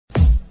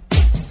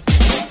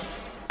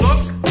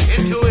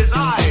into his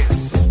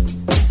eyes.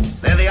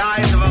 They're the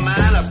eyes of a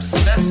man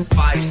obsessed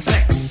by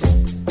sex.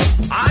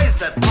 Eyes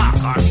that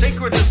mock our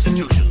sacred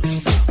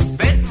institutions.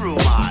 Bedroom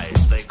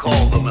eyes, they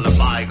call them in a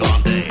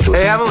bygone day.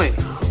 Hey, Emily,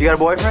 you got a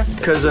boyfriend?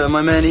 Because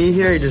my man E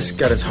here, he just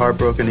got his heart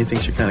broken. He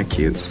thinks you're kind of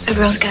cute. A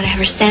girl's got to have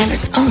her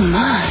standards. Oh,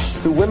 my.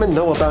 Do women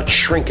know about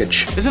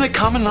shrinkage? Isn't it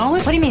common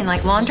knowledge? What do you mean,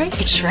 like laundry?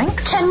 It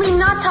shrinks? Can we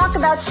not talk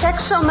about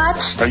sex so much?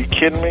 Are you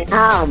kidding me?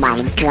 Oh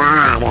my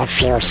God, it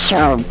feels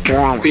so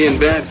good. Being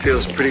bad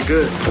feels pretty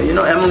good. But you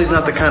know, Emily's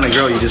not the kind of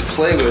girl you just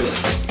play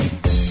with.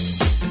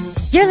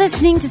 You're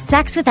listening to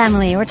Sex with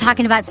Emily. We're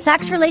talking about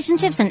sex,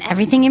 relationships, and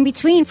everything in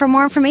between. For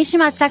more information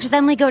about Sex with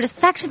Emily, go to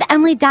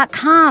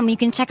sexwithemily.com. You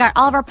can check out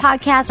all of our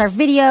podcasts, our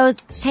videos,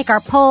 take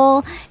our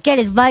poll, get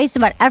advice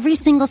about every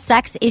single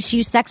sex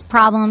issue, sex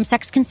problem,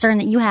 sex concern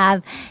that you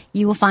have.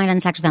 You will find on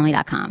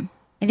sexwithemily.com.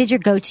 It is your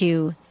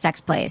go-to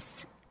sex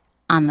place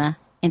on the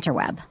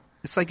interweb.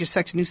 It's like your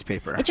sex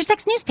newspaper. It's your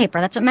sex newspaper.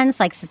 That's what Menace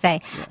likes to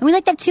say. Yeah. And we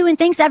like that too. And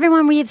thanks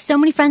everyone. We have so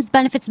many Friends with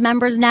Benefits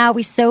members now.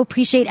 We so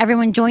appreciate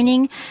everyone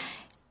joining.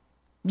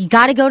 You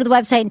got to go to the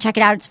website and check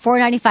it out. It's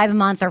 $4.95 a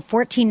month or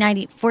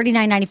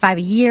 $49.95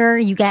 a year.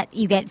 You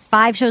get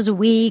 5 shows a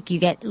week. You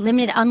get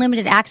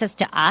unlimited access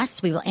to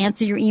us. We will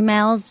answer your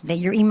emails.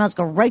 Your emails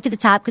go right to the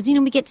top because,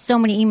 we get so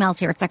many emails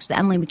here at Sex with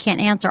Emily. We can't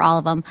answer all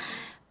of them.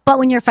 But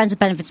when you're a Friends with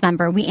Benefits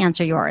member, we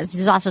answer yours.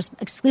 There's also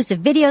exclusive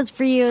videos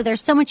for you.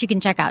 There's so much you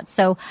can check out.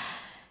 So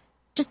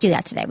just do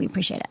that today. We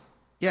appreciate it.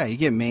 Yeah, you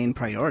get main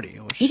priority.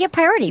 You get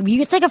priority.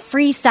 It's like a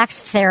free sex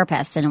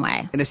therapist in a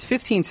way. And it's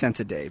 15 cents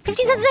a day.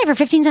 15 cents a day. For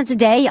 15 cents a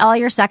day, all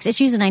your sex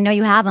issues, and I know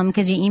you have them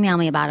because you email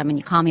me about them and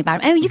you call me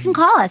about them. And you can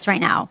call us right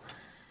now.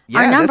 Yeah,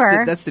 our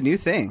number. That's the new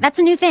thing. That's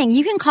a new thing.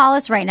 You can call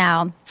us right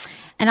now,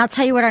 and I'll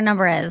tell you what our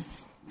number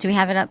is. Do we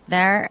have it up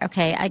there?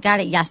 Okay, I got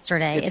it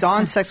yesterday. It's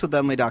on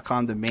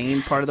sexwithemily.com, the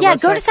main part of the website. Yeah,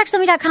 go to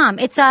sexwithemily.com.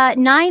 It's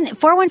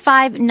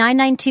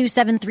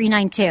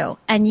 415-992-7392,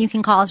 and you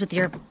can call us with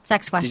your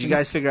sex questions. Did you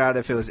guys figure out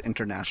if it was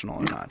international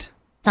or not?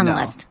 It's on the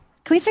list.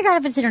 Can we figure out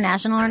if it's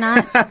international or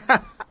not?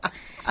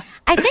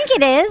 I think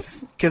it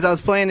is. Because I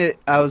was playing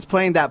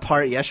that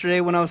part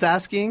yesterday when I was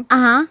asking.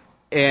 Uh-huh.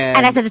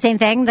 And I said the same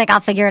thing, like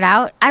I'll figure it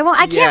out.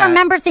 I can't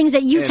remember things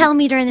that you tell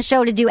me during the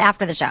show to do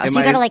after the show. So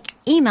you got to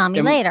email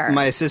me later.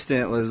 My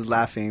assistant was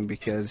laughing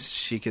because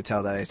she could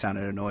tell that I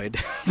sounded annoyed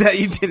that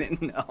you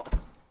didn't know.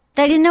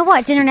 That I didn't know what?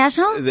 It's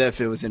international?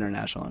 If it was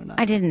international or not.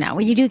 I didn't know.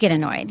 Well, you do get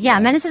annoyed. Yeah,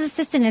 Menace's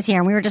assistant is here,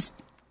 and we were just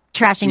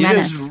trashing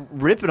Menace. You're just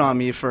ripping on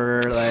me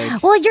for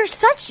Well, you're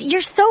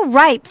so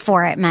ripe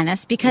for it,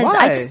 Menace, because Why?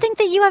 I just think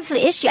that you have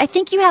the issue. I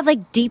think you have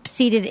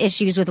deep-seated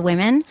issues with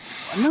women.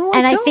 No,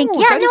 and I don't.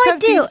 I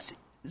do.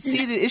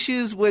 Deep-seated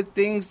issues with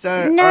things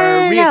that are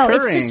reoccurring. No.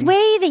 It's this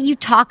way that you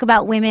talk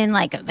about women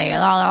like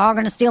they're all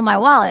going to steal my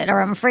wallet,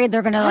 or I'm afraid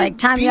they're going to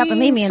tie me up and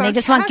leave me, and they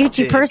just want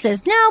Gucci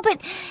purses. No,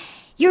 but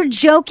you're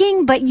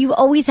joking, but you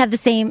always have the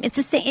same. It's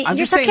the same. I'm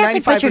you're just saying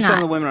sarcastic, but you're not. 95%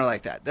 of the women are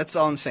like that. That's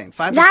all I'm saying.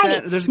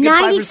 5%. There's a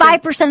good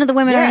 95% of the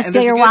women are going to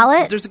steal your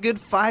wallet. There's a good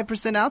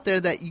 5% out there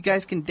that you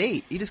guys can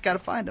date. You just got to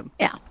find them.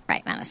 Yeah,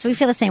 right, Menace. So we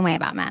feel the same way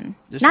about men.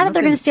 Not that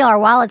they're going to steal our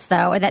wallets,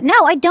 though. Or that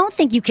I don't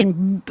think you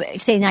can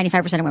say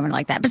 95% of women are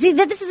like that. But see,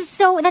 that's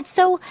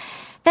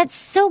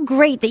so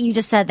great that you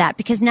just said that,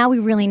 because now we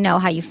really know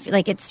how you feel.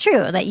 It's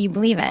true that you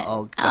believe it.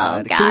 Oh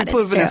God! Can we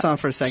put Vanessa on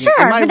for a second? Sure,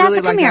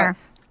 Vanessa, come here.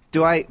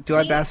 Do I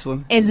bass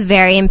women? Is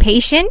very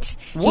impatient.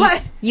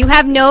 What? You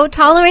have no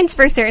tolerance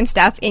for certain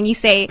stuff, and you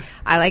say,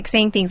 I like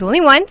saying things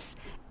only once,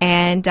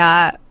 and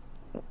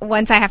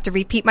once I have to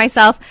repeat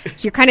myself,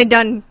 you're kind of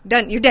done.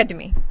 You're dead to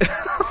me.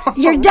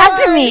 You're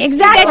dead to me.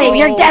 Exactly.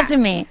 You're dead to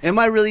me. Am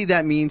I really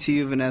that mean to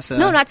you, Vanessa?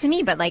 No, not to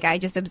me, but I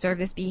just observe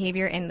this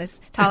behavior and this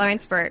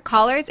tolerance for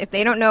callers. If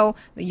they don't know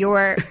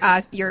your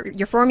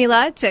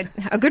formula to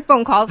a good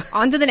phone call,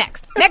 on to the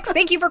next. Next,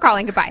 thank you for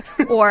calling. Goodbye.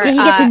 Or he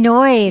gets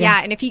annoyed.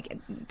 Yeah, and if he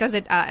does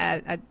it,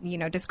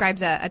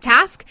 describes a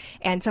task,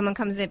 and someone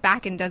comes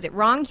back and does it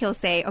wrong, he'll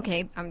say,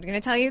 "Okay, I'm going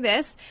to tell you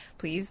this.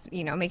 Please,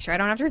 make sure I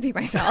don't have to repeat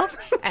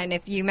myself. And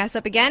if you mess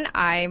up again,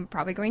 I'm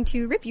probably going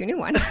to rip you a new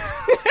one."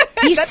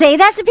 You say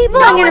that to people?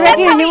 No, I'm gonna that's rip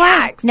you how a new he one?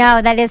 acts.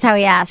 No, that is how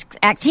he acts.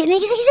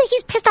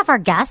 He's pissed off our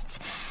guests.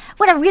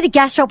 Whatever, we had a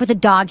guest show up with a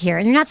dog here,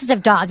 and you're not supposed to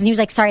have dogs. And he was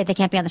like, sorry, they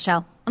can't be on the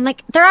show. I'm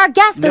like, they're our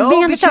guests. They're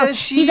being on the show.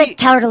 He's like,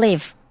 tell her to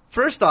leave.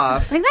 First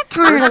off. I'm not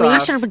telling her to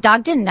leave. Sure, the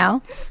dog didn't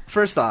know.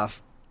 First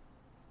off,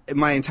 in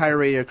my entire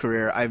radio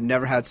career, I've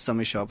never had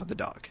somebody show up with a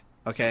dog.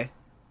 Okay?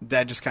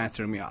 That just kind of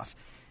threw me off.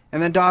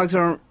 And then dogs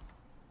aren't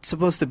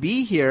supposed to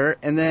be here.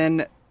 And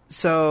then,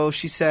 so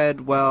she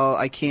said, well,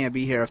 I can't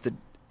be here if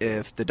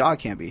the dog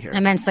can't be here.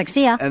 And then it's like,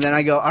 see ya. And then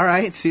I go, all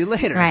right, see you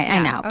later. Right, yeah.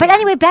 I know. But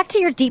anyway, back to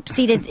your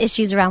deep-seated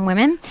issues around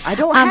women. I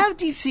don't have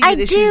deep-seated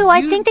issues. I do.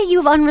 I think that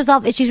you have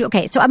unresolved issues.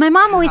 Okay, so my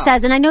mom always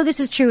says, and I know this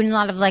is true in a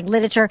lot of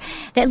literature,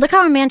 that look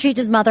how a man treats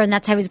his mother, and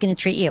that's how he's going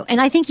to treat you.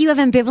 And I think you have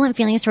ambivalent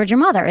feelings towards your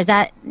mother. Is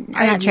that not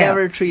true? I've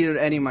never treated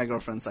any of my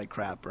girlfriends like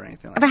crap or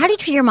anything like that. But how do you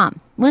treat your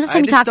mom? When's the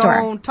time you talk to her?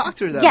 I don't talk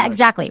to her that Yeah, much.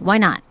 exactly. Why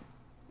not?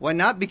 Why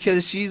not?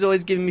 Because she's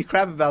always giving me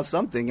crap about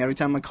something every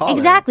time I call her.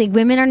 Exactly.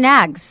 Women are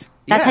nags.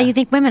 That's how you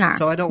think women are.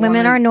 So I don't women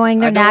wanna- are annoying,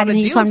 they're I don't nags, wanna and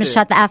you just deal want them with to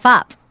it. shut the F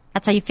up.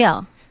 That's how you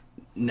feel.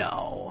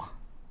 No.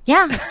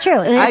 Yeah, it's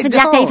true. It's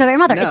exactly how you feel about your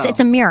mother. No. It's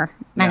a mirror,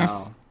 Menace.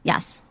 No.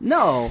 Yes.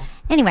 No.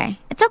 Anyway,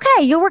 it's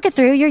okay. You'll work it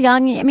through. You're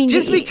young. I mean,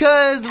 Just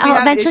because we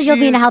have eventually you'll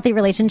be in a issues- healthy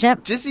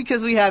relationship. Just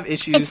because we have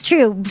issues. It's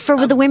true.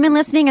 For the women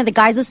listening and the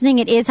guys listening,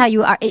 it is how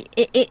you are.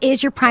 It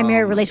is your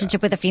primary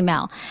relationship with a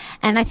female.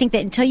 And I think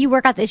that until you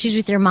work out the issues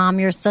with your mom,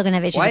 you're still going to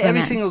have issues Why with every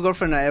women. single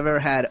girlfriend I ever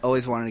had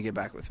always wanted to get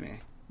back with me?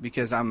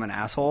 Because I'm an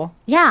asshole?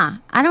 Yeah,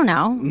 I don't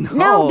know.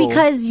 No.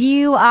 Because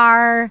you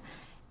are.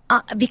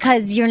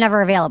 Because you're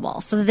never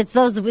available. So it's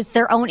those with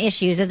their own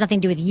issues. It has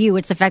nothing to do with you.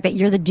 It's the fact that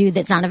you're the dude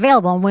that's not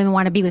available, and women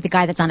want to be with the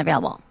guy that's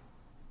unavailable.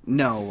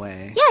 No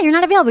way. Yeah, you're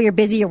not available. You're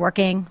busy. You're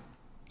working.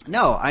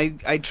 No,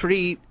 I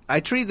treat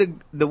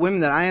the women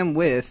that I am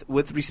with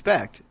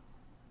respect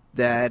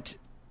that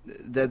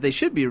they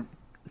should be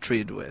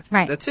treated with.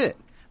 Right. That's it.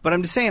 But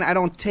I'm just saying I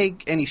don't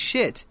take any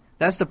shit.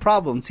 That's the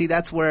problem. See,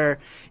 that's where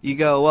you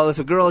go, well, if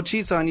a girl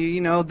cheats on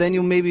you, then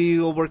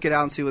you'll work it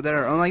out and see what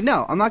they're. I'm like,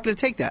 no, I'm not going to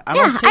take that. I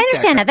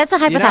understand that. That's a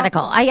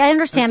hypothetical. I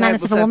understand, That's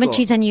Menace. If a woman hypothetical.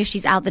 cheats on you,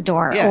 she's out the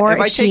door. Yeah, or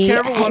if I if take she care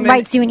of a woman-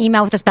 writes you an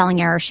email with a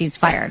spelling error, she's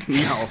fired.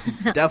 No,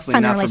 definitely From the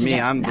not for me.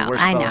 relationship. I'm No, the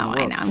worst I speller know, in the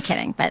world. I'm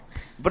kidding.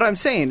 But I'm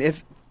saying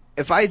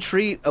if I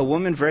treat a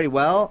woman very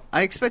well,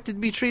 I expect it to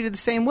be treated the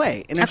same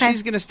way. And if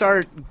she's going to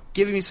start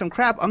giving me some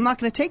crap, I'm not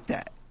going to take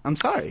that. I'm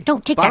sorry.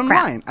 Don't take Bottom that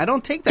crap. line, I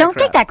don't take that don't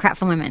crap. take that crap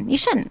from women. You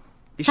shouldn't.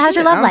 You So how's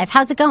your shouldn't. love life?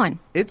 How's it going?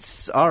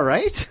 It's all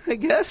right, I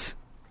guess.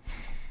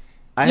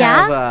 I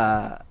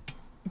Yeah?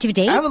 Do you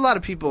date? have a lot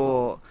of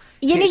people.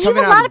 You coming have a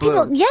out lot of of the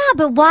blue. people. Yeah,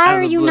 but why Out of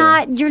are the you blue.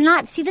 not? You're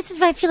not. See, this is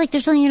why I feel like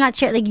there's something you're not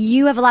sharing. Like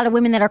you have a lot of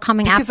women that are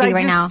coming Because after you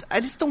right now. I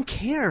just don't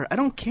care. I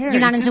don't care. You're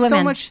not It's into just women.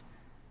 So much,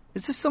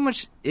 it's just so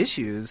much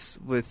issues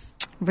with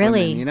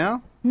Really?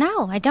 women,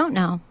 No, I don't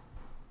know.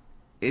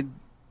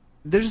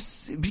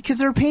 Because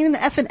they're a pain in the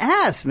effing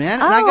ass,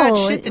 man. And I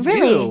got shit to really?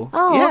 do.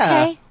 Oh,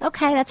 yeah.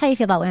 okay. That's how you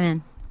feel about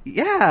women.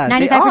 Yeah,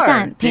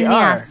 95% pain in the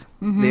are. ass.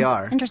 Mhm. They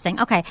are. Interesting.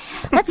 Okay,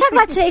 let's talk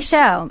about today's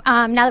show.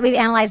 Now that we've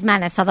analyzed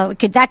Menace, although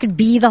that could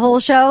be the whole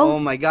show. Oh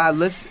my God!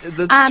 Let's turn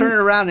it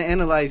around and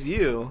analyze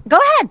you. Go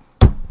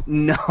ahead.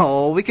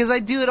 No, because I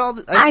do it all.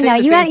 I say know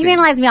the you. same You thing.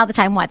 analyze me all the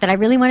time. What? That I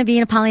really want to be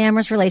in a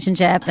polyamorous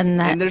relationship, and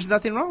that. And there's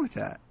nothing wrong with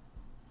that.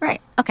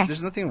 Right. Okay.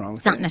 There's nothing wrong with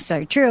It's not it.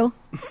 necessarily true,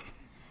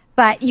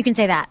 but you can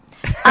say that.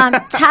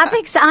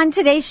 Topics on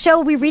today's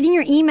show. We're reading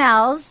your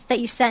emails that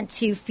you sent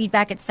to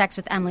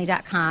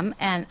feedback@sexwithemily.com,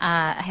 and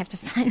I have to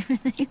find.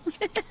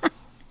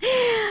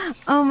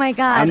 Oh my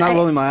God! I'm not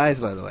rolling my eyes,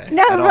 by the way.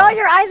 No, at roll all.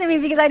 your eyes at me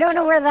because I don't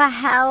know where the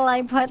hell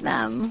I put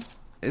them.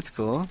 It's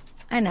cool.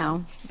 I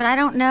know, but I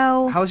don't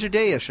know. How was your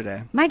day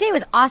yesterday? My day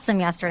was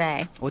awesome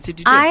yesterday. What did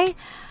you do?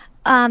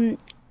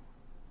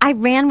 I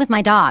ran with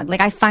my dog.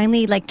 Like I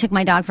finally took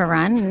my dog for a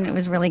run, and it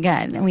was really good.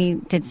 And we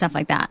did stuff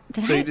like that.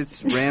 You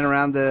just ran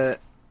around You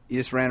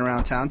just ran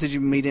around town. Did you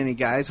meet any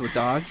guys with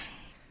dogs?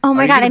 Oh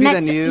my Are you God! gonna I be met.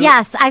 the new-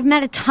 Yes, I've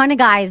met a ton of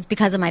guys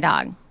because of my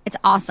dog. It's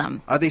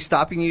awesome. Are they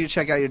stopping you to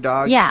check out your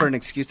dog Yeah. for an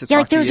excuse to Yeah,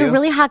 talk there was to you? a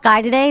really hot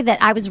guy today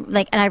that I was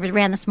and I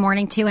ran this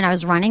morning too, and I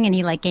was running, and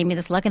he gave me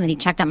this look, and then he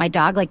checked out my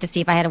dog to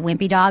see if I had a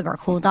wimpy dog or a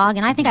cool dog,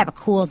 and I think I have a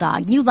cool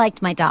dog. You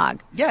liked my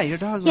dog. Yeah, your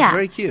dog was Yeah,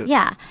 very cute.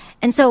 Yeah,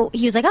 and so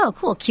he was like, "Oh,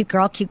 cool, cute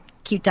girl, cute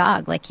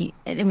dog."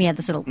 And we had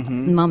this little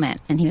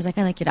moment, and he was like,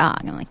 "I like your dog."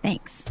 I'm like,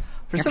 "Thanks."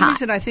 For You're some hot.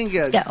 reason, I think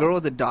a go. girl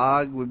with a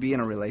dog would be in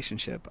a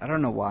relationship. I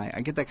don't know why.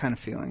 I get that kind of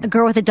feeling. A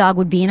girl with a dog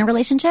would be in a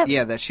relationship.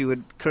 Yeah, that she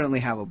would currently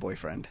have a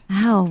boyfriend.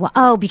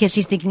 Oh, because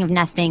she's thinking of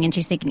nesting, and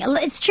she's thinking.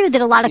 It's true that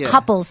a lot of Yeah.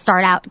 couples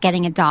start out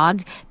getting a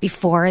dog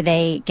before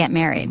they get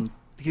married.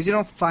 Because you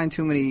don't find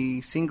too many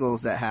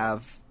singles that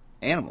have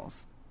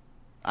animals.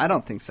 I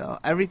don't think so.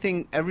 Every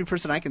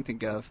person I can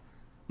think of,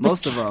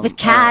 most of them. With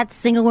cats,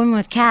 single women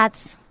with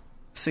cats.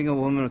 Single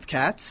woman with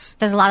cats.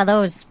 There's a lot of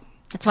those.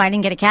 That's why I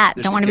didn't get a cat.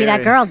 They're Don't want to be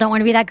that scary. girl. Don't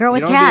want to be that girl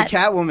with You don't cat. be a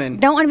cat woman.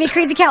 Don't want to be a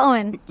crazy cat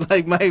woman.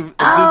 Like my assistant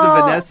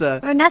Oh, Vanessa.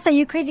 Vanessa,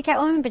 you crazy cat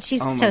woman, but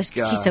she's Oh my so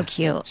God. she's so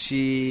cute.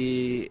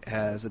 She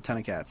has a ton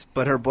of cats,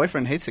 but her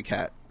boyfriend hates a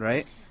cat,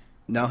 right?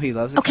 No, he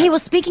loves a Okay, cat. well,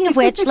 speaking of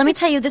which, let me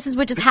tell you, this is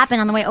what just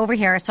happened on the way over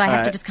here, so I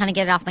have to right. just kind of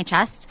get it off my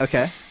chest.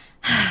 Okay.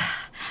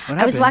 What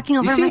I was happened? walking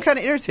over You seemed my- kind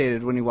of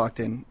irritated when you walked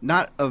in.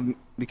 Not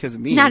because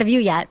of me. Not of you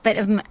yet, but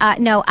of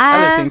no.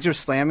 Other things. You're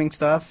slamming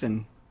stuff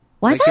and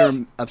Was like I?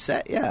 you're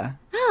upset. Yeah.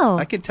 Oh,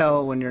 I could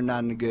tell when you're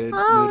not in a good mood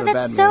oh, or bad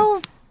that's mood.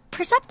 so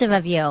perceptive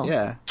of you.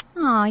 Yeah.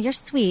 Oh, you're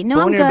sweet. No,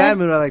 But I'm when good. you're in a bad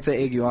mood, I like to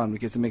egg you on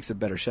because it makes a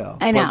better show.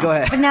 I know. But go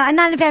ahead. But no, I'm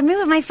not in a bad mood.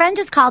 But my friend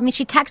just called me.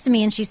 She texted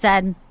me and she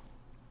said,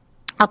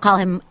 I'll call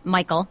him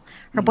Michael.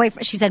 Her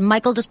boyfriend. She said,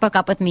 Michael just broke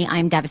up with me.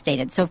 I'm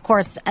devastated. So, of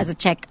course, as a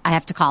chick, I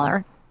have to call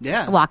her.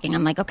 Yeah. Walking.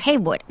 I'm like, okay,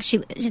 what?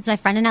 She's my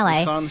friend in LA.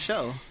 Let's call on the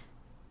show.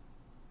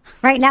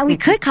 Right now, we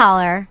could call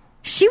her.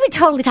 She would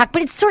totally talk,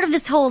 but it's sort of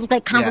this whole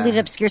convoluted, Yeah.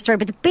 obscure story.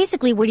 But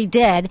basically, what he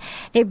did,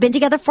 they've been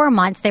together 4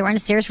 months. They were in a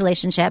serious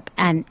relationship,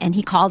 and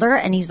he called her,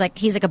 and he's like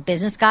a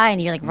business guy,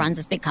 and he runs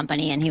this big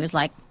company, and he was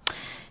like,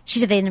 she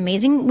said they had an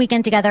amazing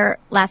weekend together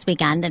last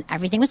weekend, and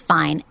everything was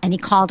fine. And he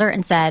called her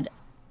and said,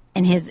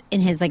 in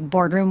his like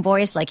boardroom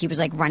voice, like he was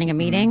like running a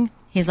meeting.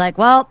 He's like,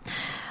 well,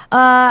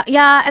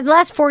 yeah, in the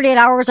last 48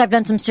 hours, I've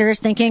done some serious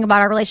thinking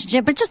about our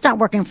relationship, but it's just not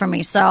working for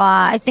me. So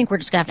I think we're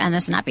just gonna have to end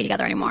this and not be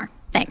together anymore.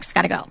 Thanks,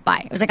 gotta go.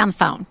 Bye. It was like on the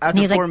phone. And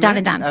he was like done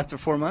and done. After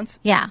 4 months?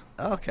 Yeah.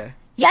 Oh, okay.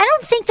 Yeah, I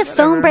don't think the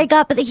phone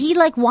breakup, but he's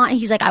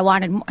like, I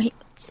wanted more.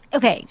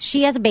 Okay,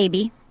 she has a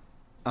baby,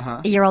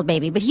 a year-old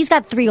baby, but he's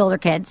got 3 older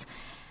kids,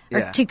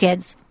 or 2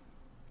 kids,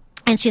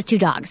 and she has 2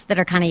 dogs that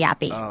are kind of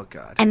yappy. Oh,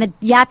 God. And the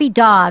yappy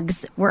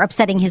dogs were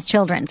upsetting his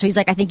children. So he's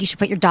like, I think you should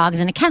put your dogs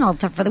in a kennel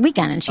for the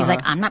weekend. And she's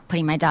like, I'm not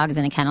putting my dogs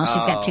in a kennel.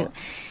 She's got 2.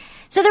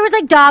 So there was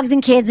like dogs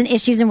and kids and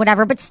issues and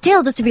whatever, but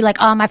still just to be like,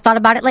 I've thought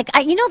about it. Like,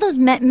 those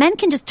men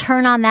can just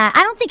turn on that.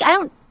 I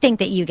don't think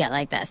that you get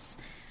like this.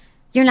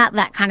 You're not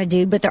that kind of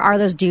dude, but there are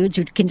those dudes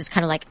who can just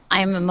kind of like,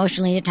 I am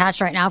emotionally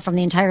detached right now from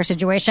the entire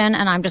situation,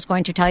 and I'm just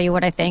going to tell you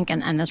what I think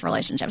and end this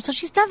relationship. So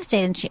she's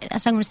devastated.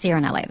 So I'm going to see her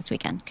in LA this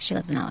weekend because she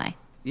lives in LA.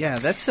 Yeah,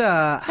 that's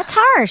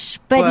harsh,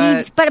 but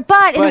in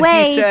a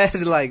way, he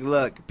said like,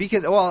 look,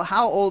 because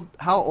how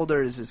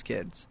older is his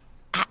kids?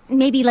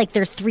 Maybe like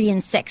they're 3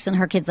 and 6, and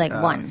her kid's like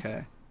 1.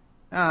 Okay.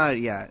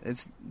 Yeah,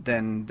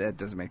 then that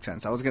doesn't make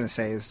sense. I was gonna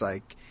say it's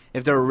like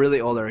if they're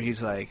really older,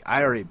 he's like,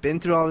 I already been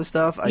through all this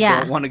stuff. I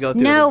don't want to go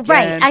through it again.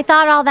 Right. I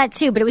thought all that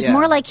too, but it was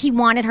more like he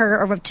wanted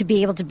her to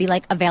be able to be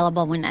like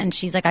available and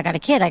she's like, I got a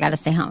kid, I got to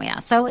stay home. Yeah.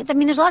 So I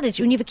mean, there's a lot of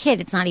when you have a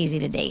kid, it's not easy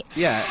to date.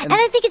 Yeah. And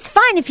I think it's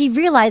fine if he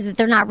realized that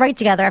they're not right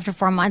together after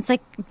 4 months.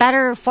 Like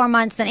better 4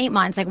 months than 8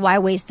 months. Like why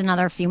waste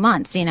another few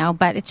months?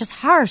 But it's just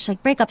harsh.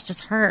 Like breakups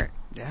just hurt.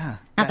 Yeah.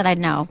 Not that I'd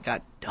know.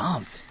 Got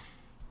dumped.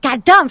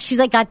 Got dumped. She's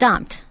like got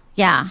dumped.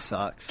 Yeah. It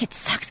sucks. It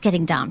sucks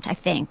getting dumped, I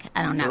think.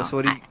 I don't know.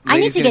 So I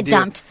need to get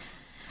dumped.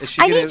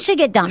 I need to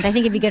get dumped. I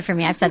think it'd be good for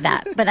me. I've said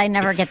that. But I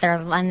never get there.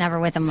 I'm never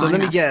with him long enough. So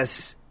let me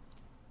guess.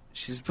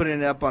 She's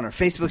putting it up on her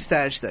Facebook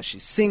status that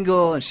she's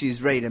single and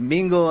she's ready to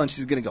mingle and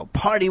she's going to go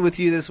party with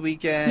you this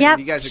weekend.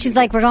 Yep. She's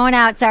like, we're going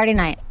out Saturday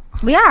night.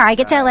 We are. I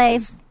get to LA.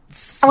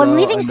 So I'm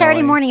leaving annoying.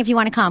 Saturday morning if you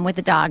want to come with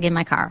the dog in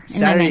my car.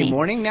 Saturday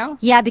morning now?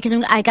 Yeah, because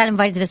I got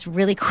invited to this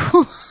really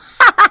cool...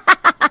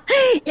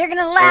 You're going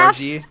to laugh.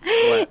 Orgy?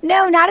 What?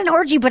 No, not an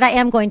orgy, but I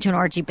am going to an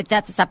orgy, but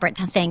that's a separate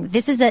thing.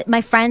 This is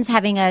my friend's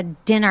having a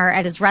dinner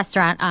at his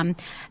restaurant,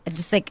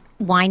 this like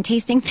wine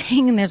tasting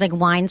thing, and there's like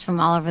wines from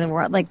all over the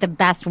world, like the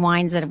best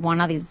wines that have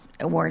won all these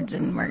awards,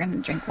 and we're going to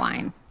drink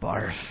wine.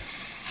 Barf.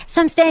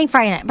 So I'm staying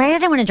Friday night, but I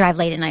didn't want to drive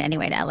late at night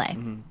anyway to LA. So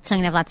I'm going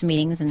to have lots of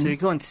meetings. And so you're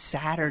going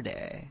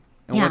Saturday.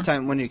 And what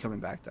time, when are you coming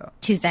back though?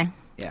 Tuesday.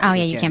 Yeah, so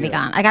you can't be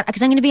gone.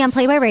 Because I'm going to be on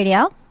Playboy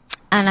Radio.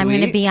 And I'm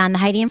going to be on the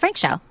Heidi and Frank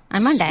show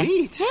on Monday.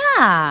 Sweet.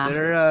 Yeah.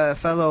 They're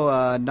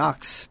fellow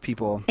Knox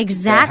people.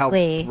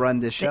 Exactly. That help run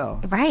this show.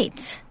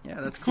 Right.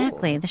 Yeah, that's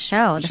exactly. cool. The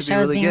show. The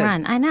show is being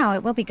run. I know.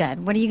 It will be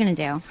good. What are you going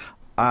to do?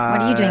 What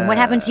are you doing? What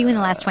happened to you in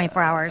the last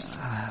 24 hours?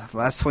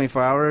 Last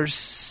 24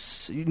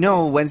 hours?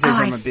 Wednesdays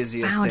are my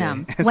busiest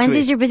day.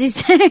 Wednesday's your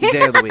busiest day?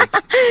 Day of the week.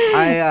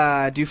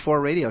 I do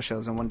 4 radio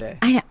shows in one day.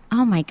 I know.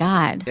 Oh, my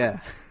God. Yeah.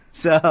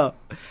 So,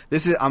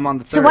 I'm on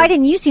the 3rd. So why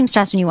didn't you seem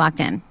stressed when you walked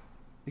in?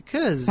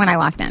 Because when I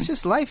walked in, it's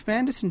just life,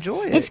 man. Just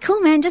enjoy it. It's cool,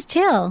 man. Just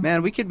chill.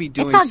 Man, we could be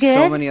doing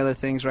so many other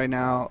things right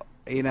now.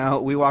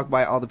 We walk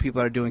by all the people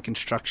that are doing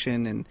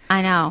construction and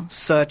I know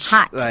such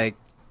hot guys.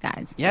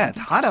 Yeah, it's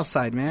hot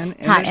outside, man.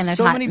 It's hot, and there's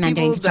so hot men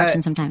doing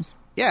construction sometimes.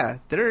 Yeah,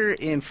 they're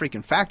in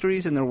freaking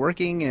factories and they're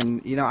working,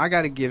 and I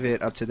got to give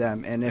it up to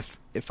them. And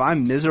if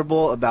I'm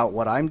miserable about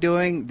what I'm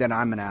doing, then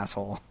I'm an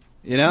asshole.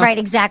 Right,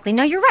 exactly.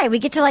 No, you're right. We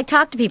get to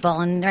talk to people,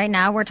 and right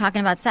now we're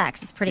talking about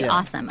sex. It's pretty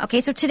awesome. Okay,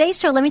 so today's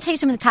show, let me tell you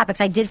some of the topics.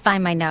 I did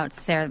find my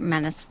notes there,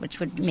 Menace, which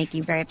would make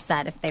you very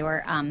upset if they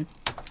were,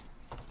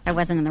 I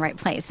wasn't in the right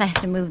place. I have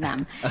to move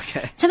them.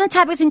 Okay. Some of the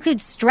topics include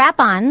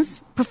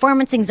strap-ons,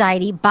 performance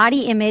anxiety,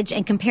 body image,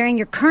 and comparing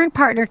your current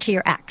partner to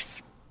your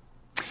ex.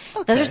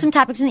 Okay. Those are some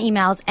topics in the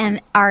emails,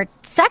 and our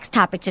sex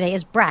topic today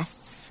is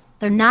breasts.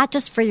 They're not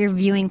just for your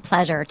viewing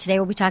pleasure. Today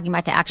we'll be talking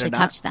about to actually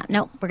touch them.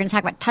 No, we're going to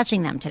talk about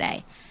touching them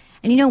today.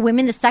 And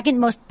women, the second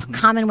most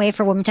common way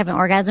for a woman to have an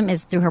orgasm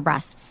is through her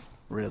breasts.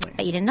 Really?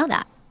 But you didn't know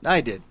that.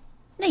 I did.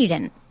 No, you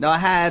didn't. No, I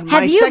had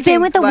Have you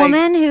been with a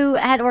woman who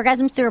had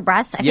orgasms through her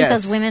breasts? I think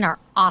those women are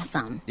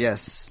awesome.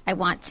 Yes. I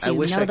want to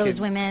know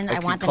those women. I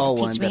want them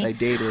to teach me. That I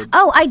dated.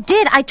 Oh, I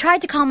did. I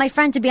tried to call my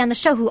friend to be on the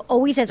show who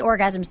always has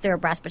orgasms through her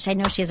breast, but I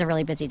know she has a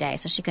really busy day,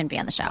 so she couldn't be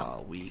on the show.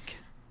 Oh, weak.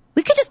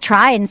 We could just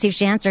try and see if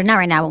she answered. Not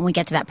right now when we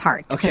get to that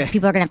part. Okay.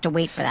 People are going to have to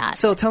wait for that.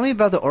 So tell me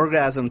about the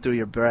orgasm through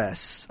your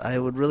breasts. I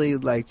would really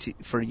like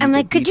for you I'm to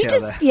like, could you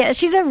just, that. Yeah,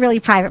 she's a really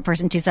private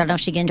person too, so I don't know if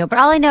she can do it. But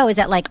all I know is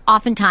that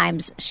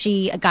oftentimes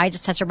a guy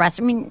just touched her breast.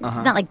 I mean, it's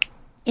not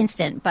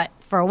instant, but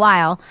for a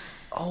while.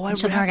 Oh, I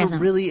have a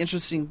really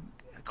interesting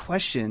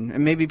question.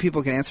 And maybe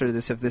people can answer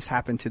this if this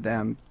happened to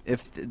them.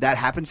 If that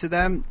happens to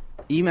them,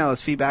 email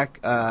us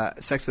feedback,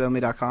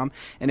 sexwithemily.com.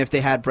 And if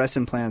they had breast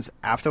implants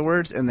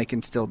afterwards, and they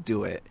can still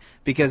do it.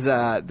 Because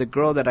the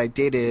girl that I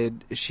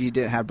dated, she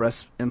didn't have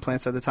breast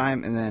implants at the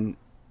time, and then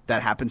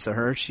that happens to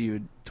her, she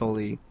would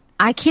totally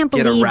I can't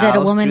believe that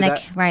a woman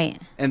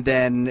right. And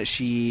then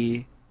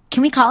she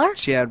Can we call her?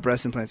 She had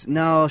breast implants.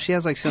 No, she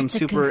has like some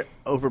super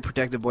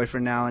overprotective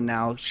boyfriend now, and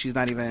now she's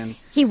not even.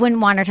 He wouldn't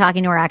want her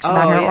talking to her ex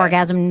about her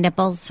orgasm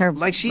nipples, her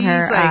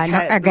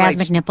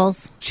orgasmic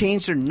nipples.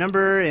 Changed her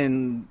number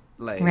and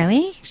like.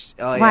 Really?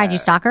 Oh, Why did you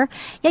stalk her?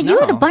 Yeah, you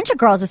had a bunch of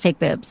girls with fake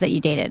boobs that you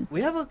dated.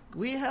 We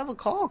have a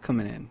call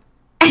coming in.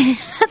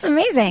 That's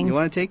amazing. You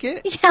want to take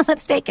it? Yeah,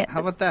 let's take it. How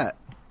about that?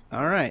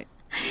 All right,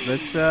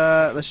 let's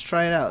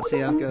try it out. See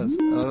how it goes.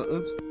 Oh,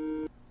 oops.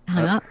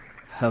 Hung up.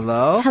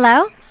 Hello.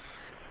 Hello.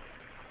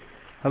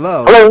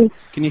 Hello. Hello.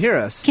 Can you hear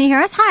us? Can you hear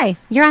us? Hi.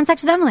 You're on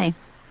Sex with Emily.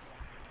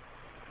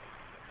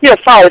 Yes,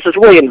 hi, this is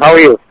William. How are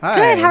you?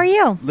 Hi. Good. How are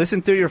you?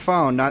 Listen through your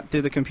phone, not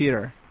through the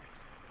computer.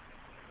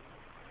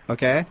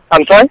 Okay?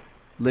 I'm sorry?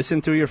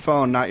 Listen through your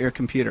phone, not your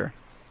computer.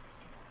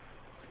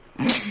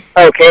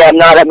 Okay, I'm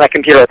not at my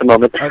computer at the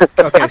moment.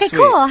 Okay, sweet.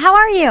 cool. How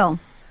are you?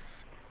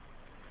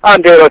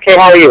 I'm doing okay.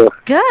 How are you?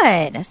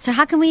 Good. So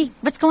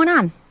what's going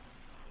on?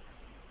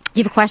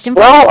 You have a question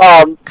for Well,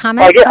 us?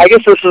 Comments? I guess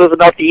this was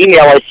about the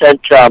email I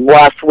sent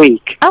last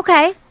week.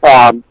 Okay.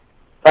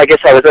 I guess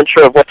I was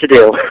unsure of what to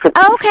do.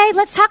 Oh, okay.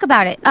 Let's talk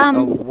about it.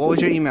 What was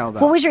your email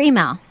about? What was your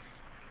email?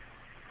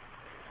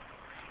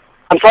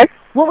 I'm sorry?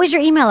 What was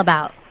your email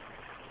about?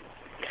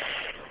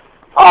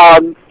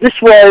 This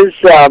was,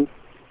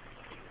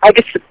 I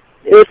guess it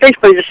was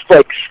basically just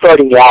like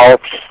starting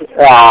out.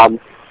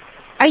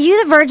 Are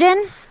you the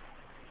virgin?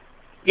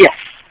 Yes.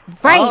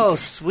 Right. Oh,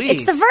 sweet.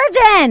 It's the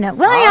virgin.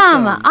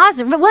 William.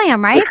 Awesome.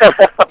 William, right?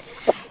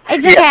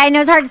 It's okay. I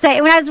know it's hard to say.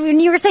 When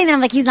you were saying that,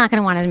 I'm like, he's not going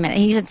to want to admit it.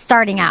 He said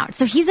starting out.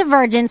 So he's a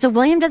virgin. So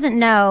William doesn't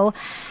know.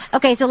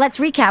 Okay, so let's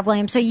recap,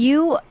 William. So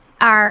you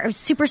are a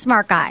super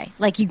smart guy.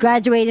 Like, you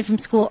graduated from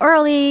school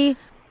early.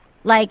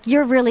 Like,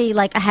 you're really,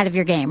 like, ahead of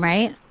your game,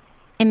 right?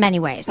 In many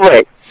ways.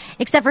 Right.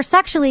 Except for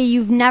sexually,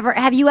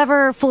 have you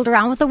ever fooled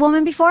around with a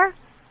woman before?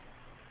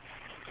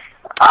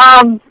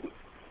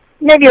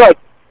 Maybe like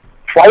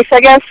twice, I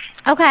guess.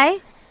 Okay.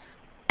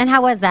 And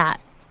how was that?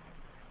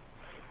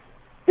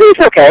 It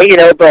was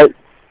okay, but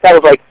that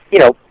was like,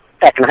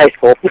 back in high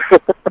school.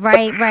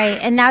 Right.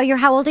 And now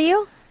how old are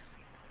you?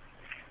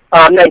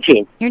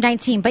 19. You're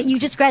 19, but you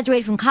just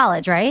graduated from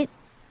college, right?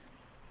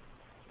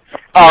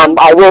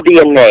 I will be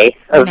in May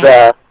of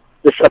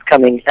this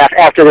upcoming,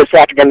 after this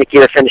academic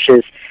year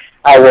finishes,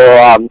 I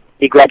will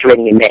be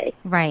graduating in May.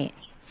 Right.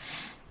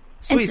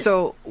 Sweet.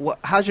 So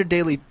how's your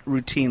daily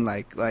routine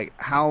like? Like,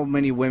 how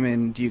many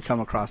women do you come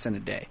across in a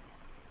day?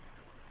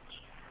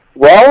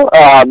 Well,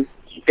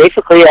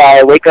 basically,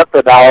 I wake up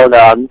about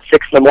 6 in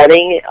the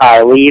morning.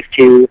 I leave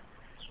to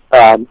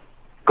go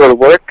to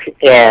work,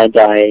 and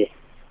I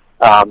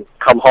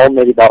come home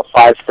maybe about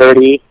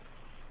 5:30,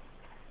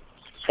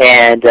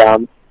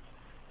 and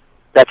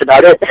that's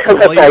about it.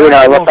 Unless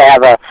I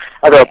have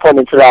other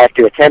appointments that I have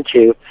to attend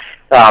to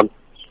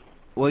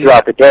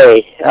throughout the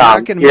day. You're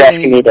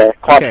asking me to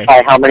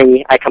quantify how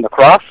many I come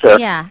across? Or?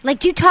 Yeah. Like,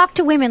 do you talk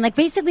to women? Like,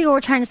 basically what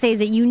we're trying to say is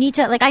that you need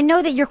to, like, I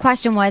know that your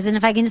question was, and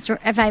if I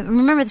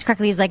remember this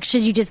correctly, is like,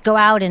 should you just go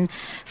out and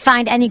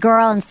find any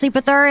girl and sleep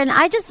with her? And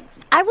I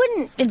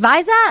wouldn't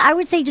advise that. I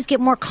would say just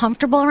get more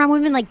comfortable around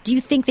women. Like, do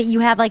you think that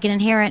you have, like, an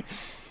inherent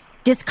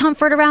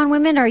discomfort around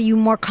women? Or are you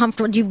more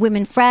comfortable? Do you have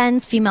women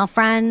friends, female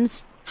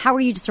friends? How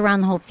are you just around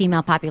the whole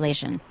female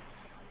population?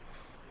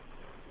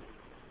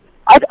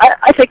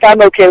 I think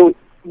I'm okay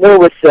more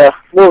with the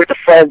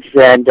friends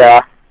and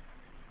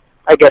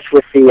I guess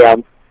with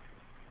the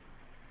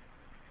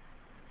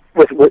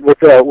with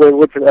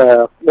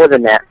more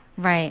than that.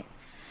 Right.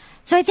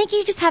 So I think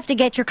you just have to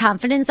get your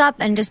confidence up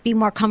and just be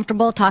more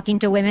comfortable talking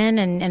to women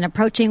and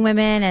approaching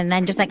women and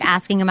then just like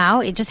asking them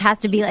out. It just has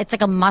to be, it's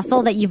like a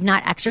muscle that you've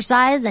not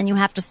exercised, and you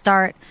have to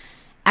start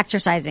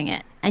exercising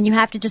it. And you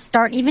have to just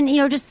start even,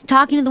 just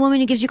talking to the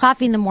woman who gives you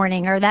coffee in the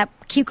morning, or that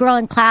cute girl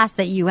in class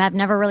that you have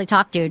never really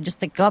talked to.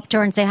 Just like go up to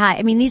her and say hi.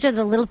 I mean, these are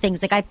the little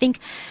things. Like, I think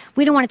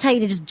we don't want to tell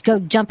you to just go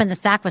jump in the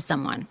sack with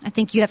someone. I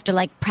think you have to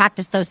like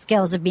practice those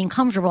skills of being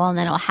comfortable, and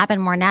then it'll happen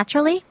more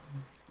naturally.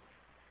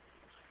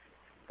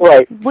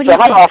 Right. What do you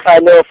how think? do I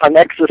know if I'm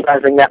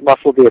exercising that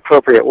muscle the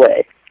appropriate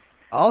way?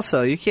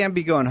 Also, you can't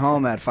be going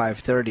home at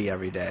 5:30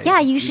 every day. Yeah,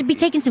 you should be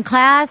taking some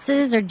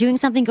classes or doing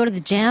something. Go to the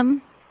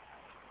gym.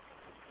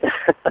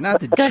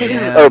 Not the Go to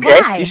gym.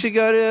 Okay. Why? You should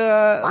go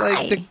to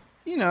Why?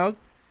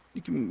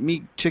 you can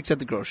meet chicks at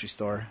the grocery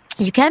store.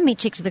 You can meet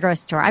chicks at the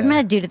grocery store. I've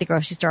met a dude at the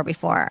grocery store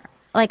before.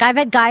 Like, I've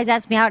had guys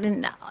ask me out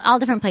in all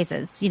different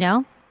places,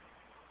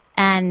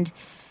 And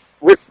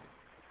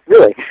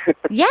Really?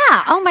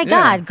 yeah, oh my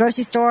God,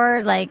 grocery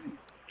store, like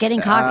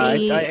getting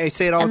coffee. I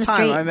say it all on the time.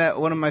 street. I met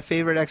one of my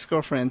favorite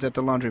ex-girlfriends at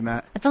the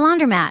laundromat. At the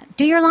laundromat.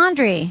 Do your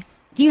laundry.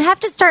 You have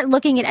to start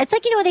looking at, it's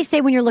like, what they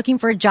say when you're looking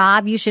for a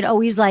job, you should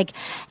always like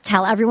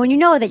tell everyone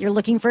that you're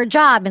looking for a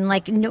job, and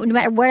like no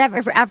matter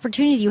whatever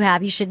opportunity you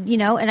have, you should,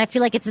 and I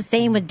feel like it's the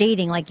same with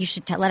dating. Like, you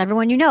should let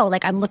everyone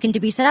like, I'm looking to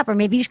be set up, or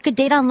maybe you could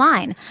date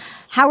online.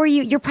 How are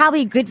you? You're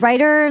probably a good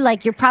writer.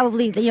 Like, you're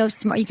probably,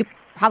 smart. You could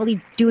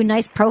probably do a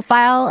nice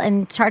profile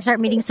and start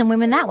meeting some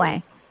women that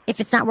way,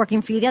 if it's not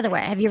working for you the other way.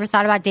 Have you ever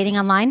thought about dating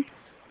online?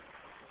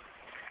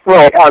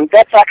 Right.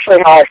 That's actually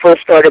how I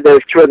first started those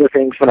two other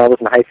things when I was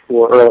in high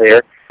school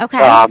earlier.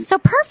 Okay. So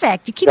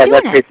perfect. You keep doing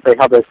that's it. That's basically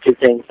how those two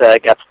things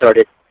got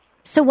started.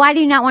 So why do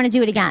you not want to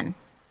do it again?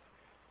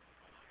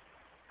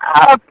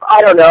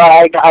 I don't know.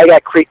 I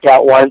got creeped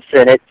out once,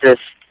 and it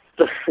just...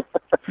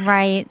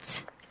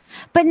 Right.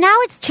 But now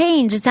it's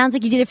changed. It sounds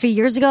like you did it a few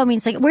years ago. I mean,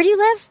 it's like, where do you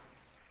live?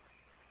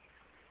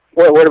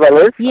 Where do I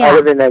live? Yeah. I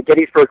live in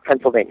Gettysburg,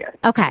 Pennsylvania.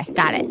 Okay,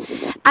 got it.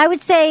 I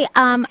would say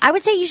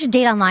you should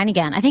date online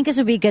again. I think this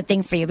would be a good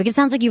thing for you because it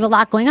sounds like you have a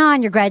lot going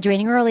on. You're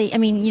graduating early. I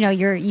mean,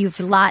 you've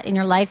a lot in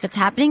your life that's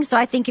happening. So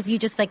I think if you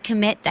just like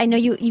commit, I know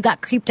you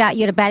got creeped out,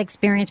 you had a bad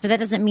experience, but that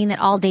doesn't mean that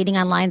all dating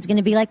online is going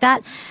to be like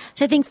that.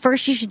 So I think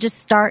first you should just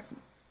start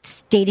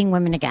dating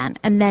women again,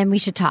 and then we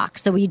should talk.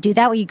 So will you do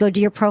that? Will you go to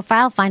your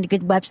profile, find a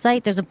good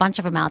website? There's a bunch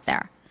of them out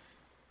there.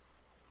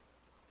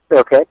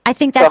 Okay. I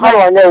think that's so how do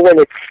I know when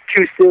it's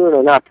too soon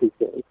or not too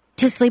soon?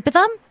 To sleep with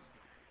them?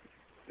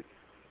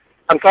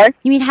 I'm sorry?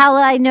 You mean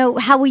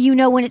how will you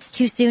know when it's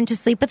too soon to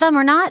sleep with them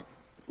or not?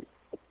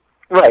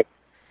 Right.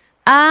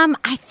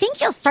 I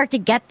think you'll start to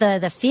get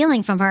the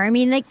feeling from her. I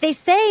mean, like they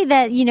say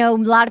that, a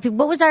lot of people,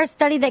 what was our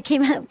study that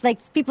came out?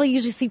 Like people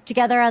usually sleep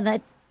together on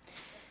the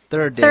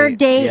third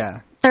date, yeah.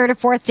 Third or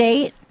fourth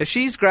date. If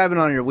she's grabbing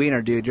on your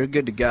wiener, dude, you're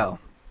good to go.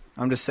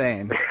 I'm just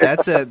saying.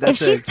 If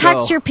she's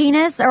touched your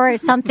penis or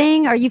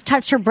something, or you've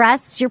touched her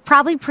breasts, you're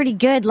probably pretty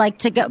good, like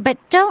to go. But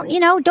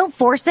don't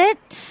force it.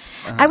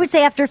 I would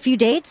say after a few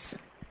dates.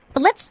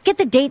 But let's get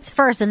the dates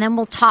first, and then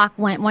we'll talk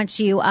once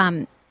you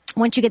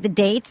get the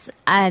dates,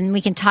 and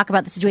we can talk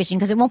about the situation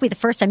because it won't be the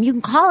first time. You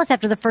can call us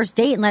after the first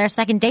date and let our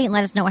second date and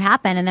let us know what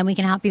happened, and then we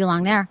can help you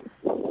along there.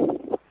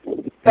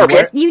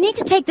 Okay. You need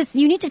to take this.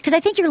 You need to, because I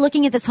think you're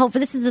looking at this whole.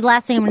 This is the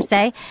last thing I'm going to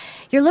say.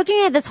 You're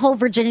looking at this whole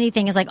virginity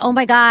thing as like, oh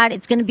my God,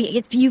 it's going to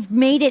be. You've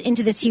made it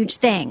into this huge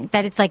thing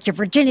that it's like your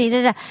virginity.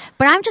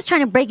 But I'm just trying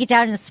to break it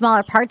down into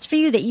smaller parts for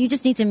you. That you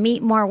just need to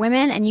meet more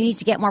women and you need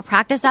to get more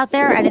practice out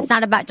there. And it's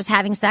not about just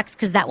having sex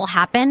because that will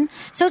happen.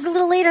 So it's a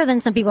little later than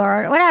some people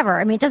or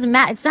whatever. I mean, it doesn't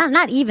matter. It's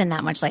not even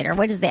that much later.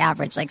 What is the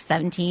average? Like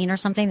 17 or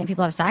something that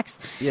people have sex.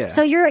 Yeah.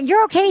 So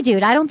you're okay,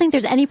 dude. I don't think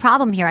there's any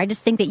problem here. I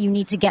just think that you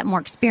need to get more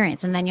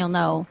experience and then you'll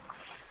know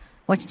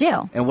what to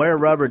do. And wear a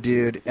rubber,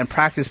 dude, and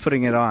practice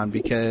putting it on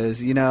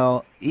because,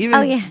 even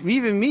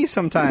me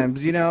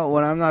sometimes, when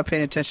I'm not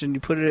paying attention, you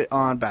put it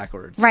on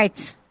backwards.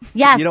 Right.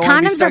 Yes, you don't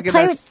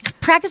condoms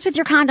practice with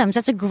your condoms.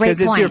 That's a great point.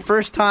 Because it's your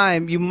first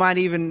time, you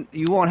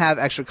won't have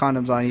extra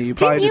condoms on you.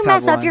 Didn't you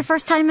mess up your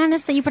first time,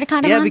 Menace, that you put a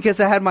condom on? Yeah, because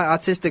I had my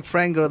autistic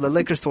friend go to the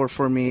liquor store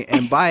for me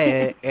and buy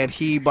it, and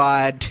he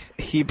bought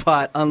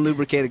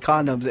unlubricated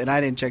condoms, and I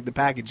didn't check the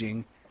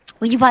packaging.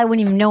 Well, you probably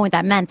wouldn't even know what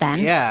that meant then.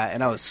 Yeah,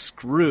 and I was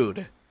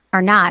screwed.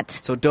 Or not.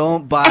 So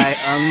don't buy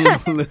I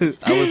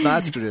was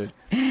not screwed.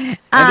 And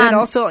then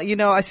also,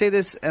 I say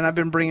this, and I've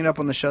been bringing it up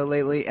on the show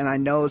lately, and I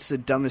know it's the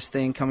dumbest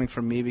thing coming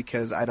from me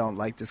because I don't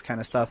like this kind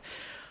of stuff.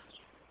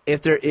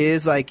 If there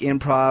is, like,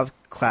 improv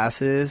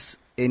classes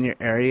in your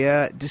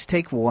area, just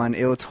take one.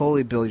 It will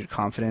totally build your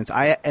confidence.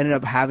 I ended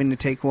up having to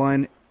take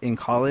one in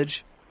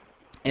college,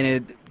 and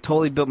it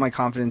totally built my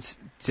confidence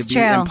to be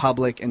in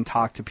public and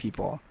talk to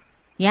people.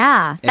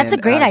 Yeah, that's a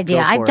great idea.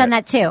 I've done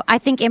that too. I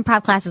think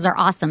improv classes are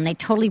awesome. They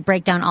totally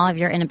break down all of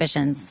your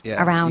inhibitions around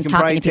talking to people. You can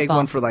probably take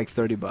one for like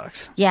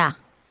 $30. Yeah.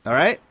 All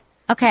right?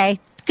 Okay.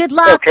 Good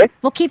luck. Okay.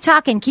 We'll keep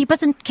talking. Keep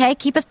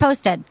us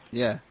posted.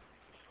 Yeah.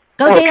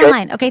 Go date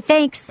online. Okay,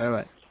 thanks. All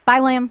right.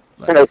 Bye, William.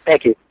 All right,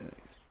 thank you.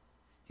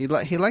 He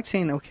likes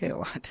saying okay a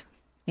lot.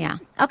 Yeah.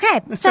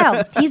 Okay.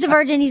 So he's a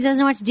virgin. He doesn't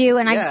know what to do,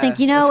 and I just think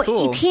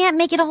cool. you can't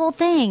make it a whole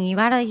thing. You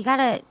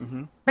gotta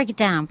break it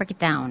down. Break it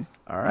down.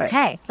 All right.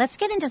 Okay. Let's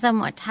get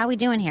into how we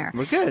doing here?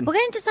 We're good. We'll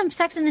get into some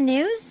sex in the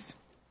news.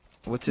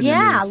 What's in the news?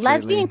 Yeah,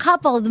 lesbian lately?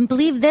 couple.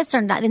 Believe this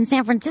or not, in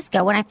San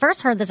Francisco. When I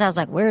first heard this, I was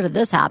like, "Where did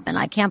this happen?"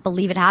 I can't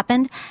believe it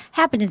happened.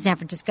 Happened in San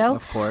Francisco.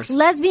 Of course.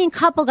 Lesbian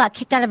couple got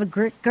kicked out of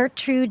a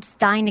Gertrude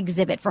Stein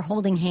exhibit for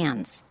holding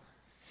hands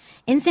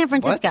in San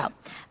Francisco. What?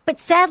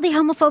 But sadly,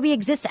 homophobia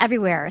exists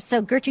everywhere.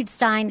 So Gertrude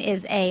Stein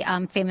is a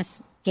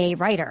famous gay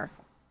writer,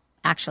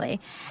 actually.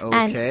 Okay.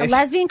 And a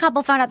lesbian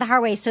couple found out the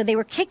hard way. So they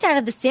were kicked out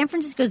of the San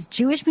Francisco's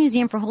Jewish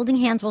Museum for holding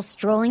hands while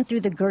strolling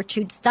through the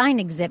Gertrude Stein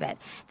exhibit.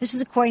 This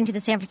is according to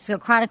the San Francisco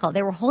Chronicle.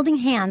 They were holding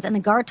hands, and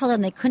the guard told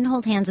them they couldn't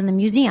hold hands in the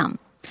museum.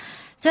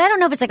 So I don't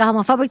know if it's like a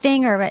homophobic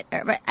thing or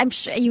I'm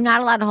sure you're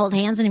not allowed to hold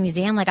hands in a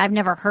museum. Like I've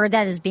never heard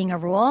that as being a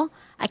rule.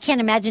 I can't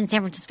imagine in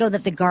San Francisco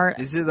that the guard...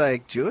 Is it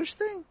like Jewish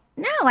thing?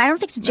 No, I don't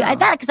think it's a Jew. I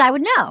thought because I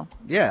would know.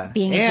 Yeah.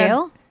 Being a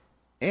Jew.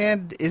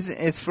 And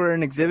it's for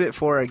an exhibit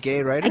for a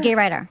gay writer? A gay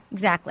writer,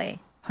 exactly.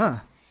 Huh.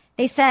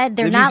 They said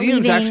they're not leaving.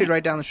 The museum's actually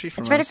right down the street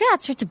from us.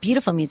 It's a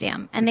beautiful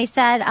museum. And they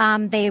said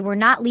they were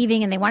not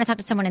leaving and they want to talk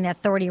to someone in the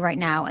authority right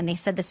now. And they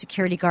said the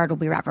security guard will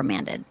be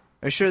reprimanded.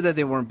 Are you sure that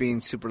they weren't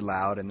being super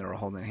loud and they were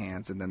holding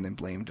hands and then they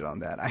blamed it on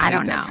that? I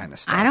don't know. That kind of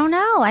stuff. I don't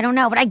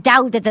know. But I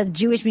doubt that the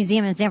Jewish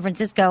Museum in San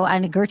Francisco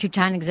and a Gertrude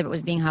Stein exhibit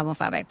was being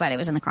homophobic. But it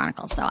was in the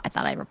Chronicle, so I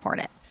thought I'd report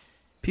it.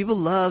 People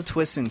love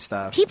twisting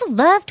stuff. People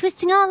love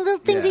twisting all the little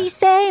things Yeah. that you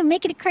say and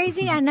making it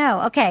crazy. I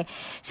know. Okay.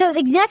 So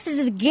the next is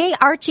the gay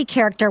Archie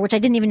character, which I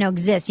didn't even know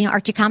exists. You know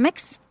Archie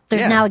comics?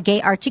 There's Yeah. now a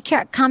gay Archie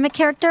comic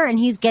character, and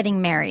he's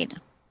getting married.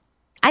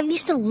 I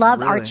used to love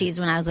Really? Archies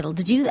when I was little.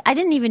 Did you? I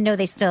didn't even know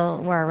they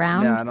still were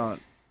around. No, I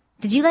don't.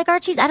 Did you like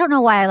Archies? I don't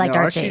know why I liked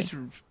No, Archie. Archie's,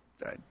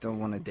 I don't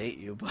want to date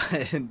you, but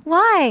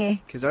Why?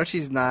 because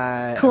Archie's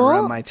not Cool?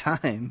 around my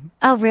time.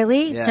 Oh,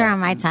 really? It's Yeah. around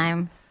my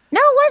time. No,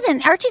 it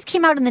wasn't. Archies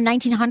came out in the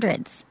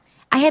 1900s.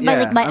 I had I'm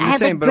I just had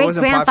saying, like but it great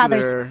wasn't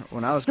grandfathers. popular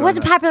when I was It growing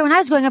wasn't up. popular when I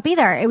was growing up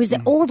either. It was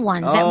the old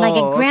ones that my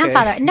Oh, okay.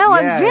 grandfather. No,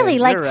 Yeah, I'm really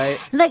you're right.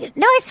 like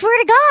no. I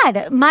swear to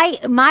God,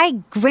 my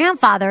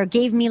grandfather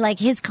gave me like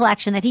his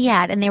collection that he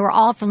had, and they were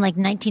all from like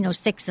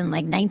 1906 and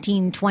like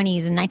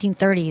 1920s and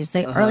 1930s.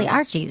 The early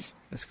Archies.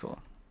 That's cool.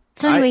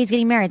 So anyway, he's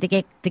getting married.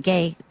 The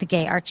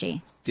gay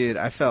Archie. Dude,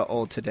 I felt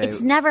old today.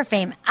 It's never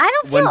fame. I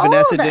don't when feel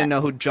Vanessa old. didn't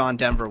know who John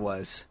Denver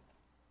was.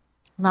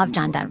 Love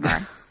John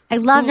Denver. I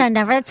love John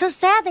Denver. It's so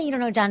sad that you don't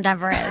know who John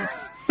Denver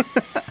is.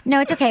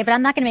 No, it's okay, but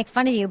I'm not going to make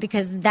fun of you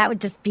because that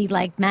would just be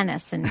like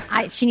Menace, and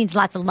she needs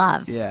lots of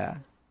love. Yeah.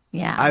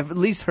 Yeah. I've at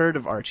least heard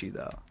of Archie,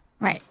 though.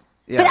 Right.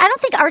 Yeah. But I don't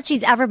think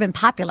Archie's ever been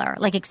popular,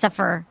 like except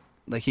for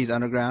Like, he's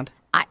underground?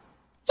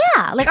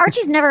 like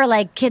Archie's never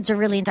like kids are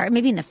really into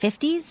maybe in the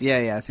 50s.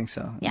 Yeah, I think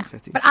so. In Yeah. the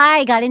 50s. But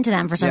I got into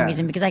them for some Yeah.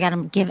 reason because I got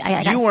them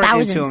I got you weren't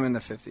thousands. into him in the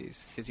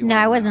 50s. 'Cause you No,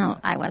 weren't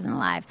I around. wasn't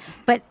alive.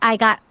 But I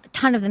got a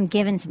ton of them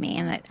given to me,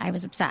 and I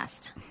was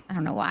obsessed. I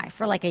don't know why,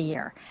 for like a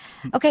year.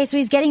 Okay, so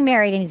he's getting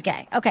married and he's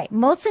gay. Okay,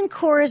 Molson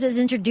Coors is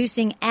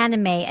introducing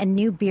Anime, a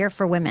new beer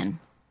for women.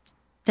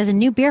 There's a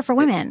new beer for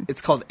women.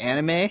 It's called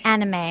Anime?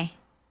 Anime.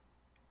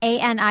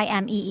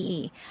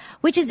 ANIMEE.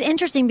 Which is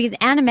interesting because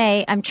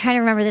anime, I'm trying to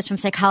remember this from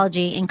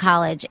psychology in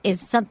college,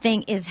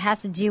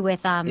 has to do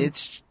with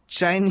It's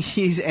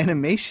Chinese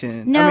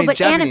animation. no, I mean, but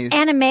Japanese.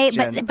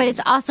 anime, but it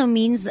also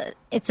means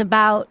it's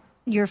about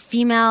your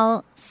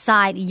female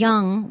side. Carl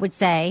Jung would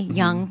say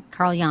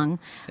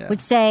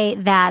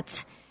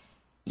that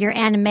your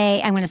anime.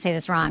 I'm going to say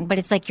this wrong, but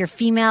it's like your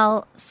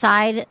female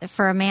side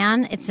for a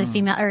man. It's a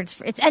female, or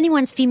it's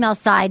anyone's female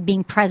side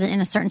being present in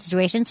a certain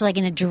situation. So, like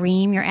in a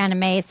dream, your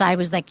anime side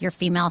was like your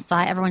female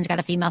side. Everyone's got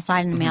a female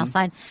side and a male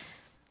side.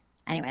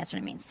 Anyway, that's what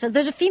it means. So,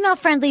 there's a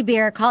female-friendly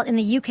beer called in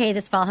the UK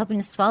this fall, hoping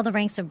to swell the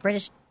ranks of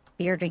British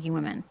beer-drinking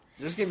women.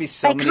 There's going to be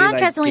so By many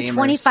contrast, like,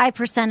 only gamers.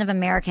 25% of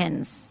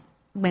Americans,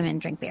 women,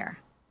 drink beer.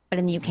 But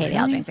in the UK, they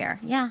all drink beer.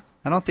 Yeah.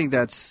 I don't think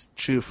that's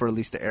true for at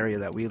least the area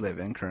that we live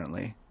in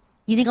currently.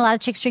 You think a lot of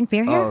chicks drink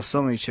beer here? Oh,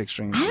 so many chicks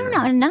drink I don't beer.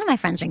 know. None of my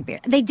friends drink beer.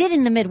 They did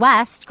in the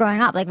Midwest growing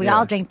up. Like, we Yeah.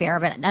 all drink beer,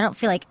 but I don't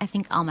feel like, I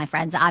think all my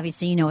friends,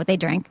 obviously, you know what they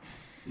drink.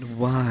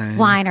 Wine.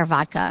 Wine or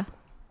vodka.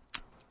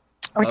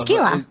 Or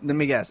tequila. Let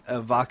me guess.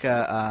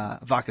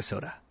 Vodka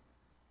soda.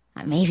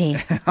 Maybe.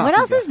 What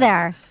else is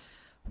there?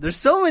 There's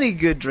so many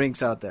good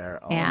drinks out there.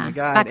 Oh, Yeah. my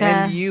God. Vodka.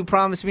 And you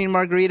promised me a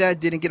margarita.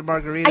 Didn't get a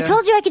margarita. I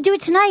told you I could do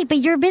it tonight, but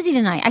you're busy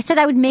tonight. I said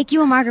I would make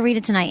you a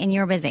margarita tonight, and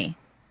you're busy.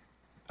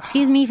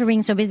 Excuse me for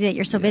being so busy that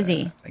you're so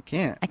busy. I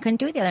can't. I couldn't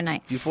do it the other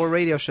night. Do 4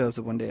 radio shows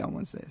one day on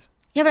Wednesdays.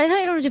 Yeah, but I thought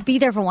you don't have to be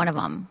there for one of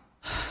them.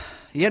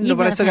 Yeah, no, Even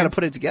but I if still got to it's-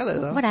 put it together,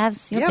 though.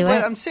 Whatevs, you'll yeah, do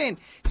but it. I'm saying,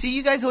 see,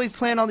 you guys always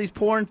plan all these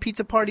porn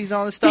pizza parties and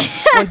all this stuff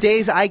on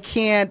days I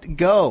can't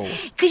go.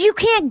 Because you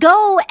can't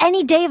go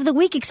any day of the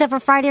week except for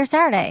Friday or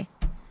Saturday.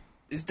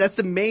 That's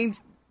the main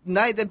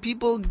night that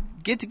people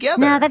get together.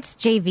 No, that's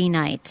JV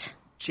night.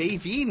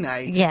 JV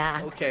night?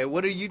 Yeah. Okay,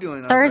 what are you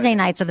doing on Thursday Friday?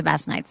 nights are the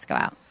best nights to go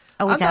out.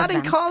 I'm Always has not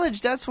in been.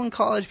 college. That's when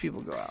college people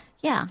go out.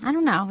 Yeah, I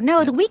don't know.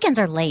 No, the weekends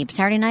are late.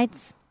 Saturday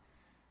nights.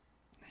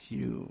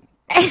 You.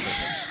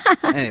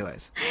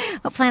 Anyways.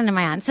 What planet am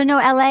I on? So no,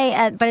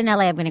 LA, but in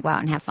LA I'm going to go out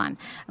and have fun.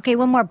 Okay,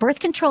 one more. Birth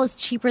control is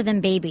cheaper than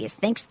babies.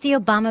 Thanks to the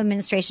Obama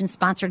administration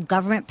sponsored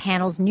government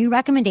panel's new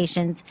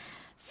recommendations,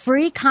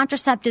 free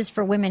contraceptives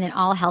for women in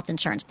all health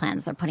insurance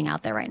plans they're putting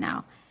out there right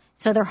now.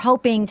 So they're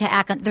hoping to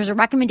act on, there's a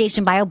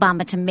recommendation by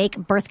Obama to make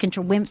birth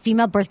control,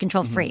 female birth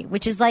control free,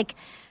 which is like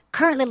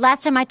currently,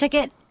 last time I took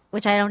it,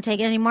 which I don't take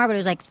it anymore, but it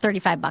was like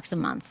 $35 a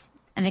month.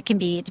 And it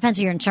depends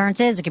who your insurance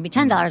is. It could be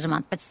 $10 a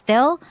month, but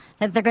still,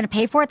 that they're going to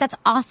pay for it. That's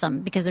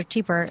awesome because they're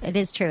cheaper. It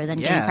is true than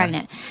getting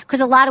pregnant. Because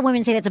a lot of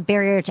women say that's a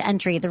barrier to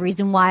entry. The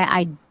reason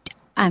why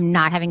I'm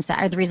not having sex,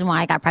 or the reason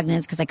why I got pregnant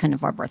is because I couldn't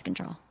afford birth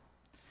control.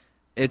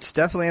 It's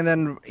definitely, and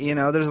then,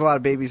 there's a lot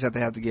of babies that they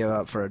have to give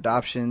up for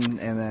adoption,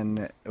 and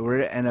then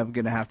we're end up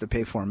going to have to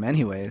pay for them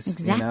anyways.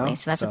 Exactly.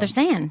 So that's what they're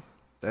saying.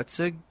 That's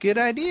a good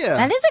idea.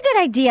 That is a good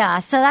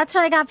idea. So that's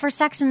what I got for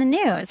Sex in the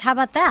News. How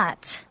about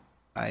that?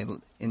 I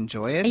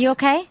enjoy it. Are you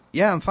okay?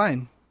 Yeah, I'm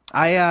fine.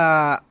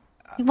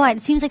 What?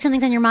 It seems like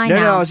something's on your mind No,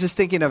 now. I was just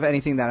thinking of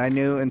anything that I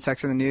knew in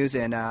Sex and the News,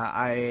 and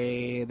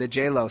the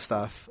J-Lo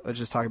stuff. I was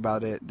just talking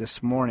about it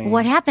this morning.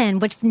 What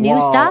happened? What new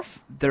stuff?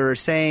 They're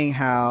saying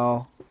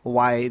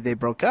why they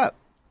broke up.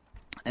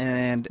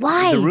 And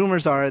Why? the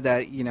rumors are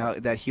that,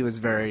 that he was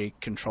very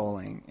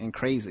controlling and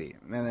crazy.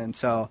 And then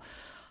so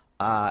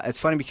it's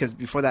funny because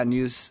before that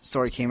news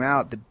story came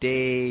out, the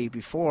day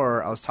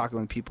before, I was talking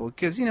with people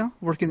because,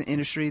 work in the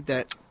industry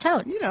that,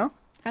 Totes.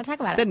 Gotta talk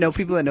about That it. know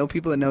people that know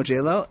people that know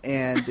J-Lo,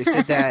 and they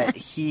said that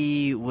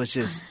he was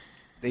just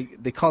they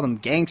called him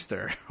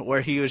gangster,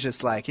 where he was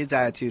just like his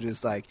attitude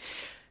was like,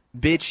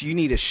 "Bitch, you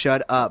need to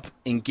shut up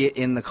and get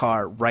in the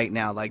car right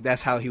now." Like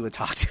that's how he would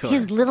talk to her.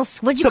 His little,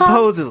 what'd you call him?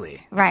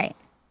 Supposedly. Right.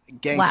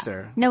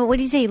 Gangster. Wow. No, what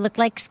do you say? He looked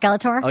like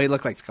Skeletor? Oh, he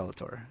looked like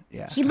Skeletor.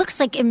 Yeah. He looks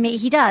like,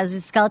 he does.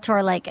 Is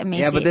Skeletor like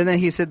amazing? Yeah, but then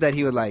he said that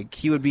he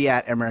would be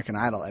at American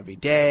Idol every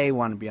day,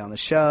 want to be on the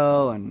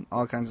show, and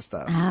all kinds of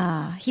stuff.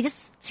 He just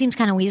seems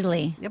kind of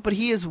weaselly. Yeah, but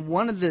he is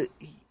one of the.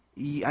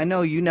 I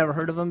know you never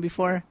heard of him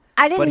before.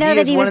 I didn't know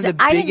that he was. I didn't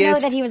know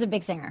biggest- that he was a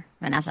big singer.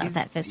 Vanessa,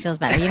 that this feels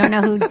better. You don't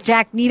know who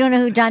You don't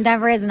know who John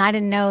Denver is, and I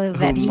didn't know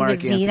that he Mark was.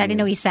 Anthony I didn't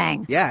know is. he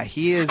sang. Yeah,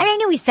 he is. I didn't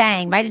know he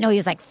sang, but I didn't know he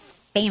was like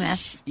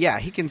famous. Yeah,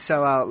 he can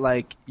sell out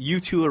like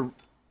U2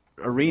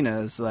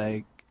 arenas,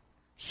 like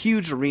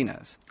huge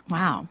arenas.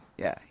 Wow.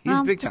 Yeah, he's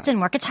big time. Just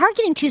didn't work. It's hard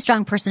getting two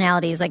strong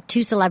personalities, like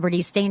two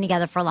celebrities staying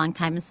together for a long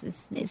time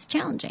is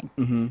challenging.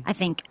 Mm-hmm. I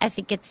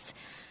think it's.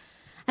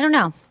 I don't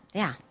know.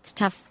 Yeah, it's a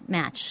tough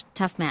match.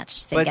 Tough match to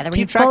stay But together. When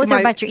you keep track of both are my-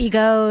 about your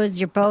egos,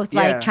 you're both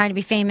like Yeah. trying to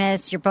be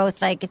famous. You're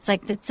both like it's a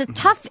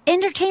tough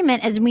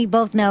entertainment, as we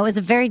both know, is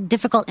a very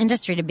difficult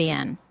industry to be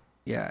in.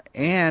 Yeah,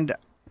 and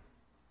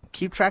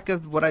keep track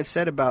of what I've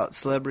said about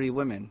celebrity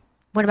women.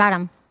 What about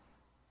them?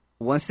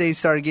 Once they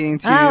start getting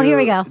to Here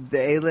we go. the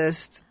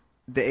A-list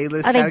Oh, they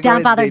category,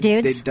 dump other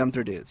dudes? They dump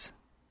their dudes.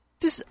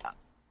 Just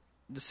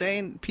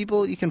saying,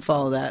 people, you can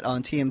follow that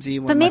on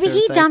TMZ. But maybe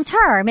he dumped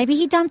her. Maybe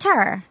he dumped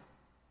her.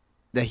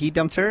 That he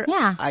dumped her?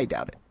 Yeah. I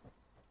doubt it.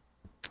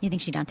 You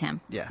think she dumped him?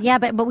 Yeah. Yeah,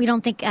 but we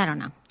don't think. I don't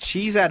know.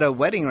 She's at a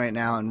wedding right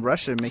now in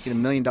Russia making $1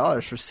 million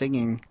for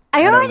singing.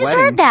 I at a already just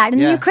wedding. heard that in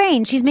Yeah. the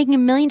Ukraine. She's making $1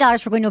 million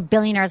for going to a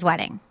billionaire's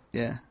wedding.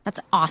 Yeah. That's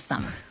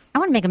awesome. I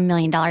want to make $1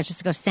 million just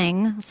to go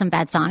sing some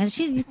bad songs.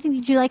 Do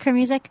you like her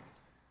music?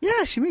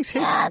 Yeah, she makes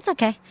hits. Yeah, it's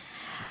okay.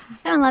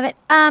 I don't love it.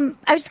 I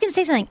was just going to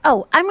say something.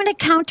 Oh, I'm going to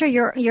counter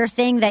your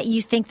thing that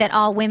you think that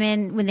all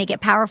women, when they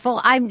get powerful,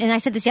 and I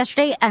said this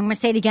yesterday, I'm going to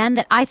say it again,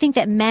 that I think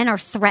that men are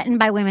threatened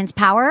by women's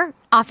power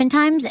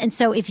oftentimes. And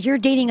so if you're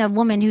dating a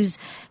woman who's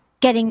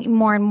getting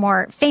more and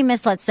more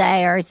famous, let's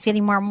say, or it's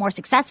getting more and more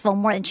successful,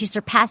 more than she's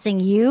surpassing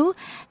you,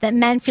 that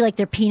men feel like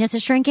their penis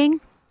is shrinking,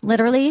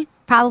 literally,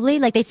 probably.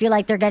 Like they feel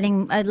like they're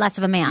getting less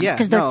of a man Yeah,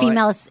 because their no,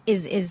 female is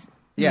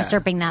Yeah.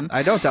 usurping them.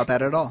 I don't doubt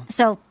that at all.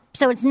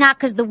 So it's not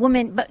because the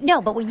woman, but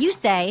what you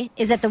say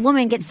is that the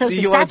woman gets so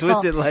You want to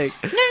successful. twist it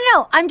like...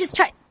 No. I'm just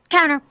trying,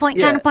 counterpoint.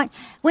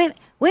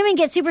 Women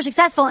get super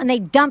successful and they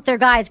dump their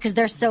guys because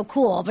they're so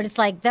cool. But it's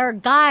like their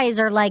guys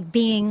are like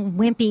being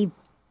wimpy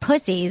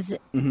pussies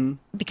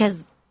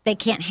because they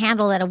can't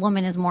handle that a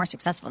woman is more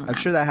successful than I'm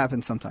them. sure that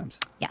happens sometimes.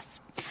 Yes.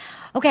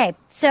 Okay,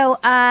 so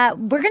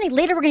we're gonna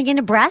get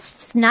into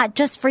breasts, not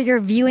just for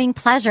your viewing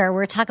pleasure.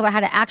 We're gonna talk about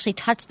how to actually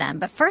touch them.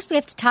 But first, we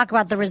have to talk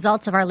about the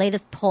results of our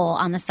latest poll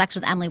on the Sex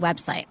with Emily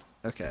website.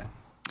 Okay.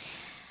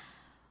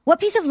 What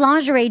piece of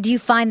lingerie do you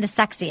find the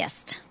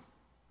sexiest?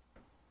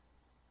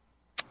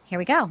 Here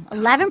we go.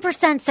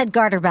 11% said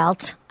garter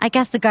belt. I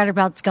guess the garter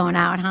belt's going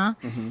out, huh?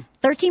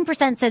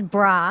 13% said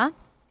bra.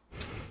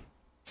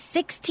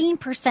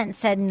 16%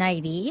 said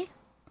nightie.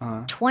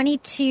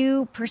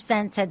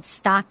 22% said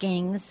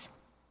stockings.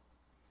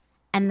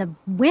 And the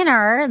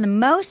winner, the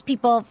most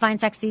people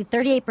find sexy,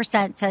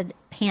 38% said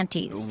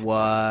panties.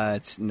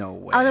 What? No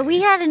way. Although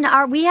we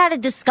had a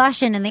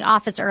discussion in the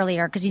office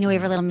earlier because we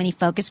have our little mini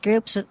focus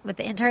groups with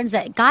the interns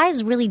that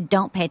guys really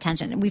don't pay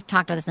attention, and we've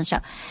talked about this in the show.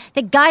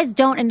 That guys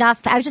don't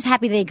enough. I was just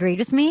happy they agreed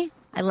with me.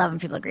 I love when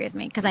people agree with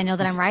me because I know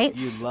that I'm right.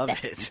 You love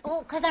it. Well,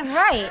 because I'm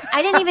right.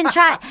 I didn't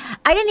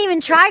even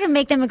try to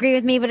make them agree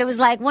with me, but it was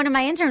like one of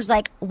my interns was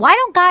like, "Why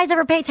don't guys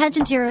ever pay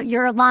attention to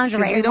your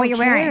lingerie or what you're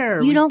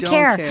wearing? You don't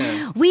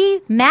care. We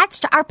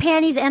matched our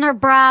panties and our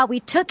bra. We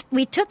took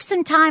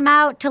some time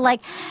out to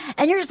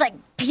and you're just like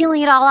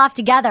peeling it all off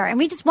together. And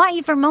we just want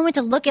you for a moment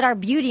to look at our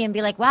beauty and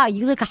be like, wow,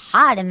 you look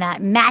hot in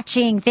that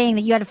matching thing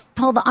that you had to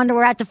pull the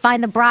underwear out to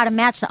find the bra to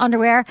match the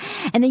underwear,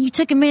 and then you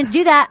took a minute to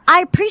do that.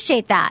 I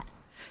appreciate that."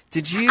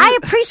 I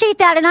appreciate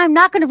that, and I'm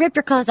not going to rip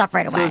your clothes off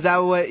right away. So is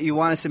that what you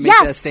want us to make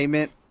that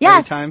statement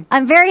every time?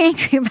 I'm very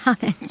angry about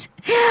it.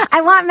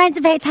 I want men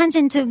to pay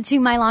attention to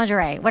my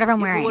lingerie, whatever I'm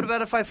wearing. What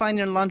about if I find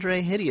your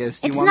lingerie hideous?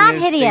 Do you It's want not me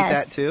to hideous. state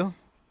that too?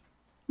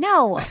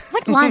 No.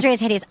 What lingerie is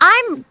hideous?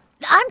 I'm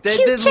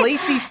cute. The chick.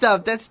 lacy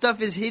stuff. That stuff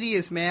is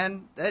hideous,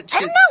 man. That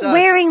shit I'm not sucks.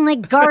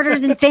 wearing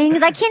garters and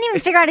things. I can't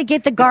even figure out how to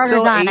get the garters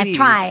so on.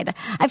 80s.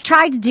 I've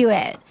tried to do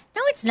it.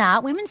 No, it's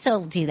not. Women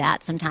still do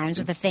that sometimes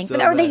with the thing, so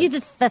or they bad.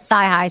 do the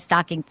thigh high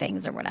stocking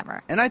things or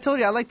whatever. And I told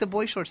you I like the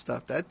boy short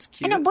stuff. That's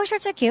cute. I know boy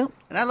shorts are cute.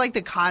 And I like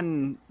the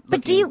cotton.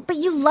 But you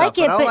stuff, like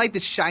it? But I don't But like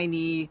the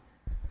shiny,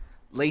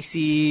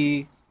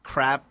 lacy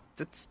crap.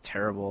 That's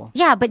terrible.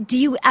 yeah, but do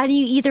you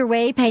either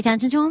way pay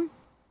attention to them?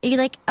 Are you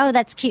like, oh,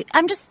 that's cute?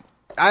 I'm just.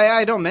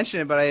 I don't mention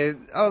it, but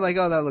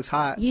that looks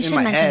hot. You in should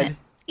my mention head. it.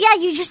 Yeah,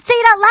 you just say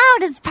it out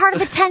loud as part of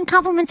the 10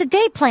 compliments a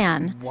day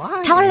plan.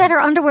 Why? Tell her that her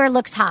underwear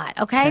looks hot,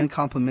 okay? 10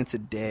 compliments a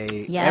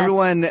day. Yes.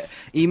 Everyone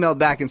emailed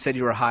back and said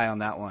you were high on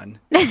that one.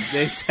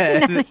 They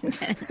said No, they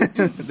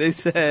didn't. they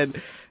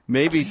said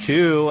Maybe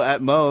 2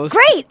 at most.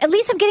 Great. At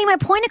least I'm getting my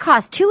point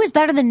across. 2 is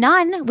better than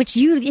none, which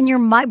you, in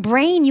your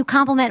brain, you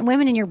compliment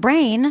women in your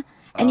brain,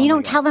 and you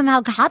don't tell them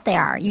how hot they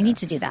are. You need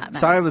to do that. Menace.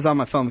 Sorry I was on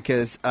my phone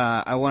because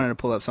I wanted to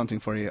pull up something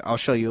for you. I'll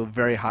show you a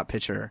very hot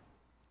picture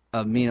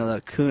of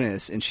Mila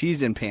Kunis, and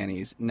she's in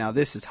panties. Now,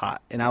 this is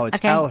hot, and I would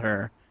tell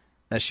her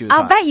that she was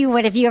hot. I'll bet you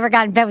would if you ever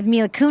got in bed with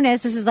Mila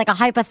Kunis. This is like a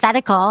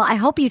hypothetical. I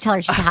hope you tell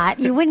her she's hot.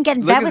 You wouldn't get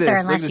in bed with her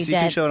unless you did. You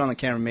can show it on the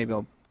camera. Maybe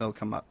it'll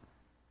come up.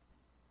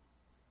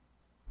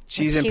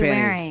 She's What's in she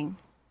panties. Wearing?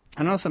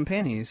 I know some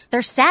panties.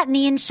 They're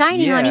satiny and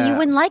shiny, honey. You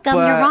wouldn't like them.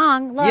 You're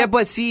wrong. Look. Yeah,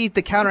 but see,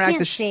 the counteract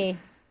can't see.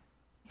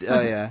 Oh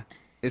yeah,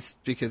 it's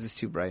because it's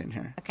too bright in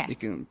here. Okay, you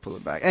can pull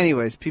it back.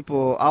 Anyways,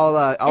 people,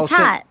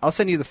 I'll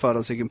send you the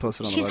photo so you can post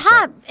it on the website. She's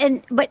hot,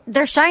 but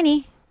they're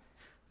shiny.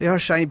 They are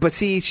shiny, but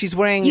see, she's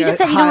wearing. You just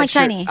said you don't like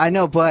shiny. I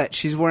know, but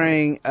she's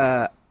wearing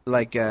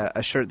like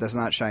a shirt that's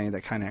not shiny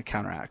that kind of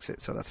counteracts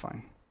it, so that's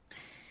fine.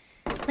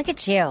 Look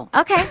at you.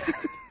 Okay.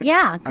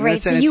 Yeah,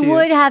 great. So you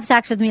would have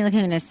sex with Mila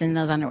Kunis in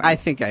those underwear. I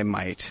think I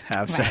might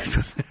have sex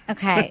with her.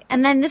 Okay.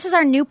 And then this is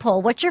our new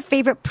poll. What's your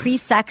favorite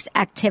pre-sex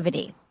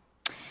activity?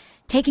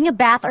 Taking a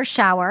bath or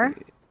shower,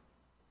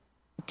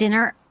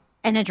 dinner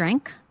and a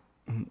drink,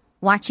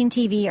 watching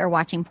TV or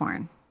watching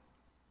porn.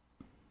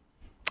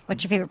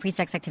 What's your favorite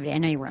pre-sex activity? I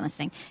know you weren't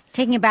listening.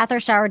 Taking a bath or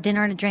shower,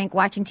 dinner and a drink,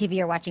 watching TV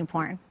or watching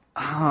porn.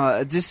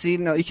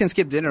 You can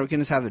skip dinner. We can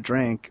just have a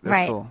drink.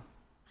 That's cool.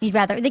 You'd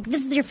rather,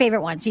 this is your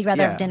favorite one, so you'd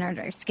rather have dinner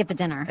or skip the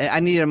dinner. I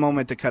need a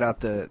moment to cut out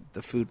the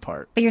food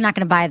part. But you're not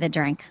going to buy the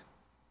drink.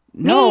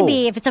 No.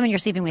 Maybe if it's someone you're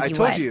sleeping with, I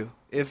told you.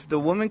 If the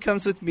woman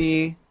comes with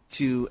me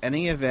to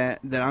any event,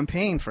 then I'm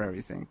paying for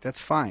everything. That's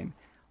fine.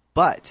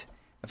 But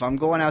if I'm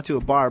going out to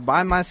a bar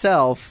by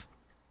myself,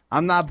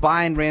 I'm not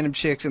buying random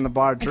chicks in the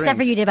bar drinks. Except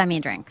for you did buy me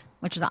a drink,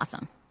 which is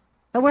awesome.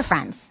 But we're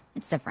friends.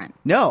 It's different.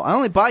 No, I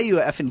only bought you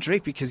a effing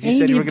drink because you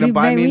said you were going to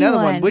buy me another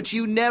one, which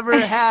you never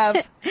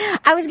have.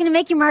 I was going to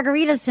make you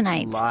margaritas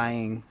tonight.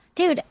 Lying.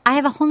 Dude, I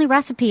have a whole new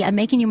recipe. I'm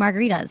making you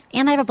margaritas.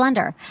 And I have a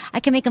blender. I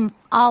can make them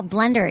all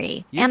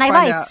blendery. And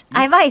I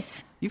have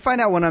ice. You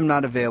find out when I'm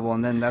not available,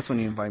 and then that's when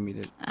you invite me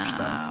to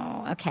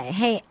stuff. Oh, okay.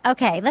 Hey,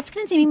 okay. Let's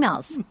get into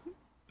emails.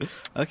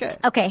 Okay.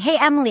 Okay. Hey,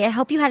 Emily, I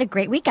hope you had a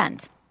great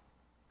weekend.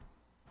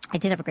 I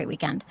did have a great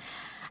weekend.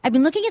 I've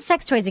been looking at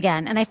sex toys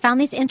again, and I found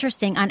these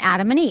interesting on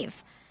Adam and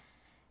Eve.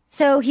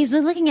 So he's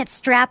been looking at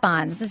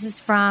strap-ons. This is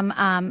from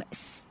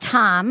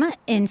Tom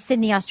in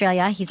Sydney,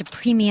 Australia. He's a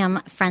premium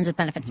Friends with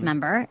Benefits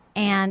member,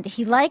 and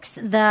he likes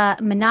the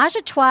Menage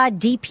a Trois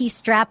DP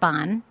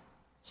strap-on.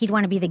 He'd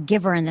want to be the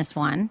giver in this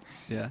one.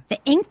 Yeah. The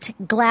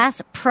inked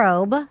glass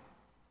probe.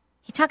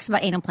 He talks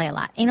about anal play a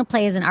lot. Anal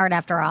play is an art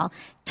after all.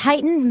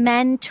 Titan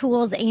Men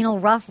Tools Anal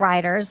Rough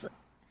Riders.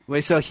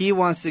 Wait, so he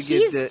wants to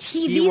get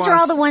these are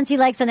all the ones he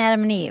likes on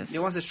Adam and Eve. He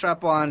wants a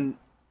strap-on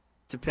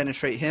to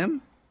penetrate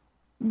him?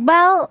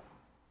 Well,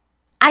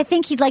 I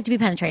think he'd like to be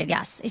penetrated,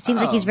 yes. It seems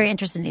like he's very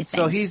interested in these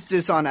things. So he's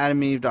just on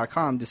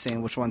adamandeve.com just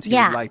saying which ones he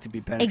would like to be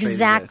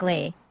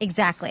penetrated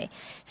Exactly.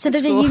 So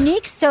there's a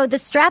unique... So the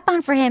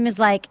strap-on for him is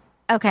like...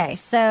 Okay,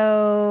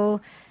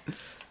 hold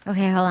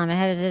on.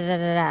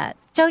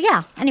 So,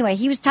 yeah. Anyway,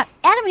 he was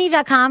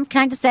adamandeve.com.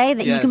 Can I just say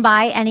that you can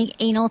buy any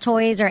anal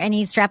toys or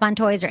any strap-on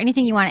toys or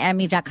anything you want at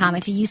adamandeve.com.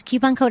 If you use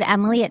coupon code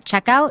Emily at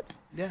checkout,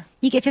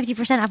 you get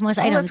 50% off most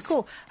items. That's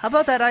cool. How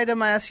about that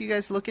item I asked you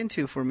guys to look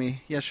into for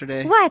me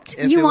yesterday? What?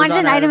 You wanted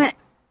an item...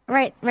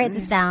 Write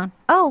this down.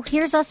 Oh,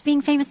 here's us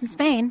being famous in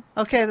Spain.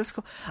 Okay, that's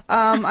cool.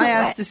 I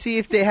asked to see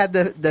if they had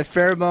the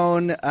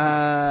pheromone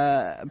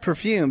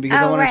perfume because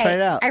I want to try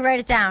it out. I wrote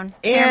it down.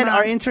 And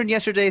our intern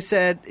yesterday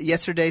said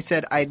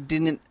I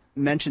didn't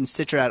mention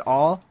Stitcher at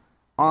all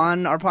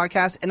on our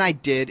podcast, and I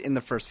did in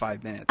the first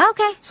 5 minutes.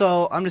 Okay.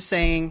 So I'm just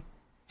saying...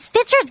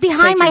 Stitcher's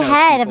behind my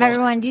head, of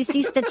everyone. Do you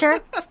see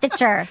Stitcher?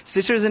 Stitcher.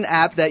 Stitcher is an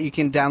app that you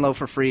can download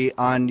for free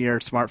on your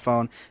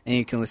smartphone, and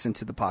you can listen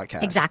to the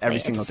podcast every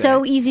single day. It's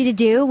so easy to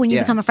do when you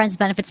become a Friends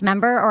Benefits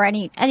member, or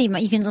any.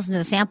 You can listen to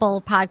the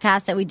sample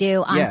podcast that we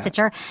do on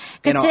Stitcher.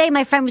 Because today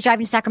my friend was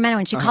driving to Sacramento,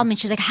 and she called me, and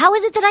she's like, "How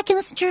is it that I can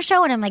listen to your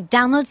show?" And I'm like,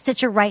 "Download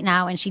Stitcher right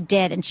now," and she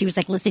did, and she was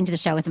like listening to the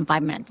show within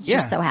 5 minutes.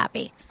 She's so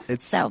happy.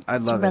 It's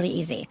really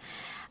easy.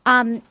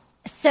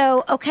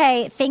 So,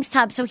 okay, thanks,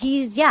 Tom. So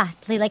he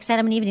likes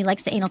Adam and Eve, and he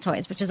likes the anal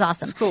toys, which is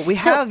awesome. That's cool. We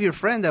have your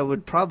friend that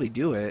would probably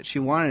do it. She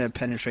wanted to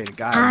penetrate a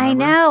guy.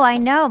 I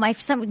know. My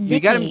son, Nikki. You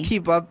got to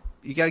keep up.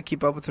 You got to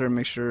keep up with her and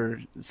make sure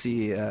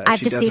see. I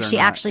have to see if she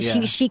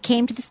actually she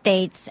came to the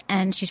States,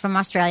 and she's from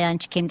Australia, and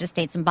she came to the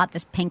States and bought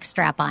this pink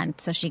strap on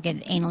so she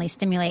could anally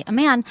stimulate a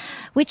man,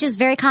 which is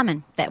very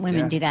common that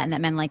women do that and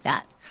that men like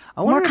that.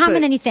 More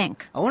common than you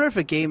think. I wonder if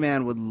a gay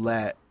man would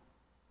let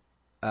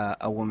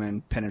a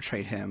woman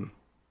penetrate him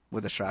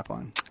with a strap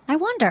on. I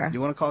wonder.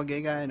 You want to call a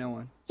gay guy? I know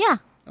one. Yeah.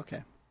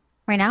 Okay.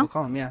 Right now? We'll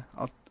call him, yeah.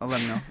 I'll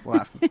let him know. We'll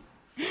ask him.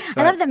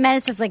 I love that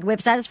Menace just like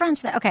whips out his friends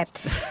for that. Okay.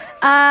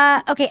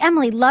 Okay,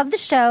 Emily, love the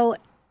show,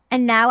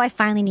 and now I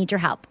finally need your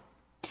help.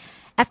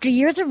 After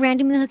years of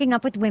randomly hooking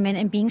up with women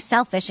and being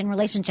selfish in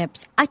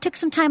relationships, I took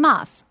some time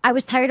off. I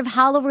was tired of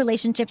hollow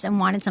relationships and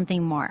wanted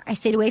something more. I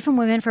stayed away from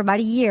women for about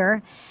a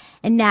year,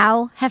 and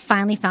now have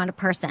finally found a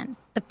person.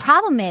 The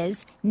problem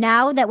is,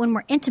 now that when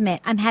we're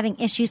intimate, I'm having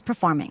issues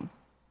performing.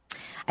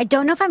 I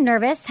don't know if I'm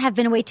nervous, have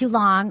been away too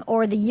long,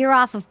 or the year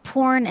off of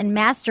porn and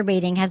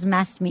masturbating has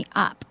messed me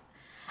up.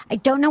 I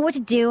don't know what to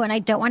do, and I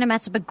don't want to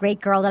mess up a great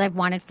girl that I've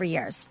wanted for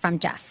years. From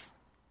Jeff.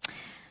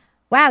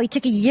 Wow, he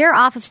took a year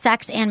off of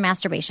sex and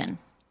masturbation.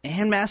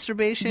 And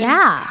masturbation?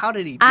 Yeah. How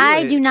did he do it?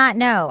 I do not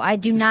know. I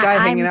do not. This guy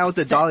hanging out with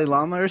the Dalai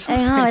Lama or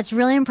something? I know, it's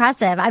really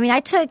impressive. I mean,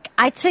 I took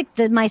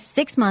my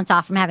 6 months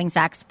off from having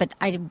sex, but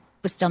I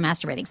was still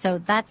masturbating. So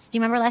do you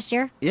remember last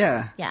year?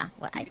 Yeah. Yeah.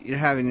 Well, you're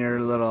having your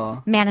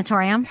little...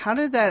 Manatorium. How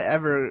did that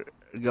ever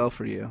go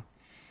for you?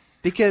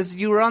 Because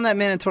you were on that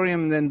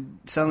manatorium and then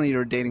suddenly you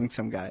were dating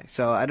some guy.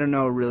 So I don't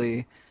know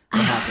really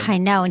what happened. I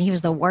know, and he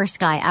was the worst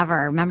guy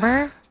ever.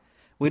 Remember?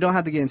 We don't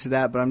have to get into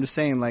that, but I'm just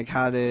saying, like,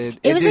 how did...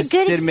 It was a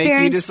good did it make you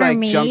experience just, for like,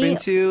 me. jump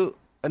into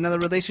another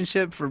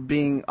relationship for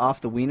being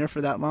off the wiener for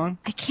that long?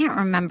 I can't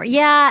remember.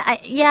 Yeah,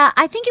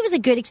 I think it was a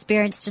good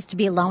experience just to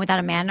be alone without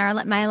a man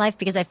in my life,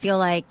 because I feel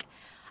like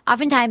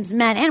oftentimes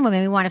men and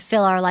women, we want to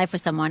fill our life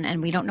with someone,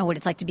 and we don't know what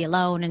it's like to be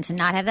alone and to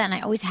not have that. And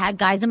I always had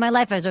guys in my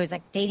life. I was always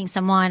like dating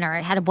someone, or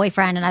I had a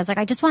boyfriend, and I was like,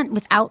 I just want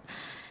without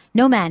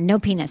no man, no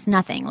penis,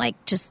 nothing. Like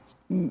just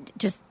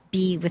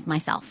be with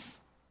myself.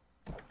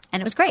 And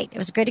it was great. It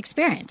was a great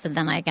experience. And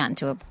then I got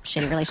into a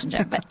shitty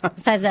relationship. But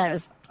besides that, it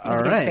was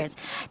a good experience.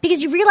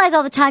 Because you realize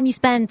all the time you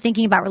spend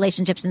thinking about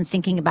relationships and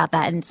thinking about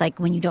that. And it's like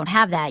when you don't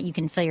have that, you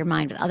can fill your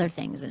mind with other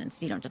things. And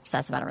you don't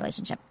obsess about a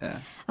relationship. Yeah.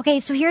 Okay,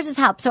 so here's his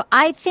help. So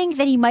I think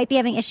that he might be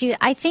having issues.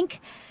 I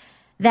think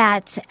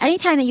that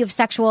anytime that you have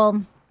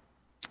sexual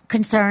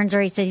concerns,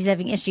 or he said he's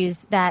having issues,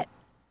 that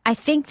I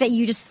think that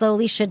you just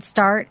slowly should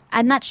start.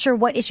 I'm not sure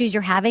what issues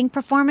you're having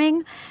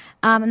performing.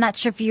 I'm not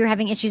sure if you're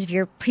having issues, if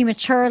you're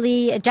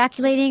prematurely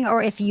ejaculating,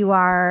 or if you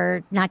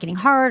are not getting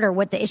hard, or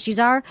what the issues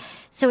are.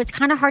 So it's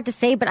kind of hard to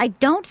say, but I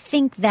don't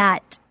think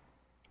that...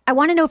 I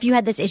want to know if you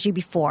had this issue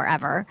before,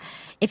 ever.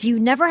 If you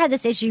never had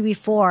this issue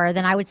before,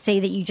 then I would say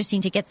that you just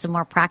need to get some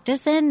more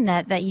practice in,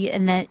 that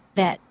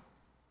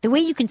the way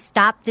you can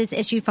stop this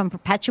issue from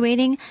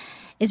perpetuating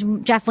is,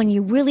 Jeff, when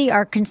you really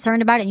are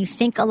concerned about it and you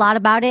think a lot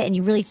about it and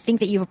you really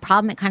think that you have a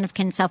problem, it kind of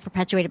can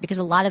self-perpetuate it, because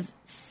a lot of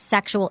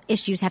sexual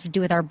issues have to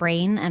do with our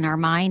brain and our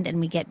mind, and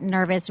we get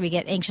nervous, we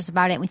get anxious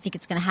about it, and we think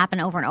it's going to happen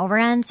over and over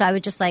again. So I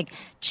would just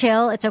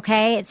chill. It's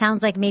okay. It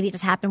sounds like maybe it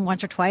just happened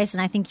once or twice,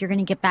 and I think you're going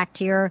to get back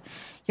to your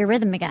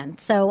rhythm again.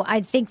 So I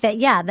think that,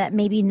 that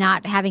maybe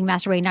not having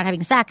masturbating, not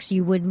having sex,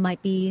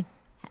 might be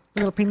a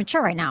little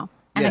premature right now.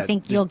 And I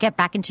think you'll get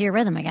back into your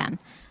rhythm again.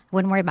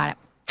 Wouldn't worry about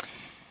it.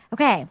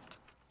 Okay.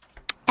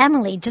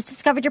 Emily, just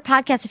discovered your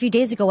podcast a few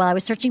days ago while I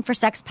was searching for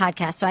sex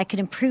podcasts so I could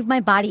improve my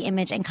body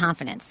image and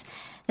confidence.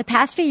 The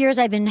past few years,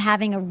 I've been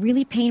having a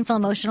really painful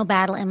emotional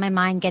battle in my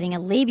mind getting a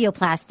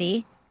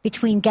labioplasty,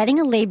 between getting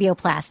a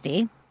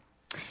labioplasty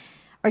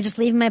or just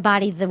leaving my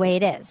body the way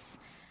it is.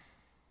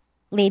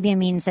 Labia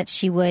means that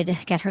she would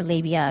get her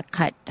labia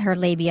cut, her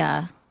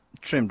labia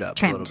trimmed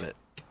up a little bit.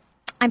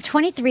 I'm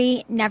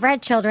 23, never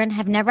had children,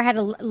 have never had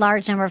a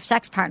large number of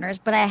sex partners,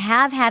 but I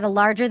have had a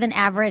larger than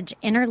average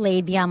inner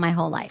labia my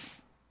whole life.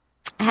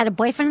 I had a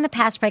boyfriend in the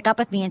past break up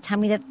with me and tell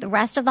me that the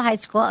rest of the high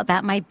school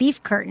about my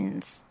beef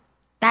curtains.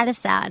 That is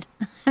sad.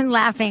 I'm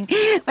laughing,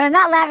 but I'm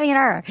not laughing at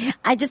her.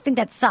 I just think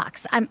that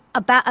sucks. I'm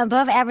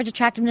above average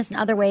attractiveness in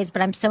other ways,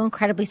 but I'm so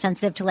incredibly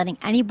sensitive to letting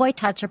any boy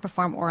touch or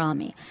perform oral on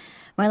me.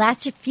 My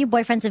last few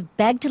boyfriends have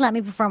begged to let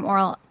them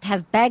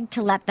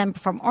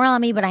perform oral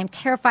on me, but I'm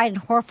terrified and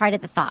horrified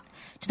at the thought,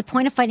 to the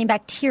point of fighting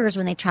back tears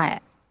when they try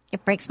it.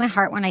 It breaks my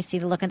heart when I see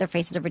the look on their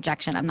faces of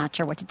rejection. I'm not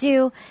sure what to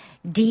do.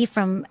 D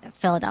from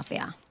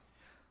Philadelphia.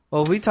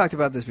 Well, we talked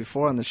about this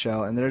before on the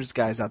show, and there's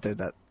guys out there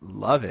that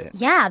love it.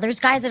 Yeah, there's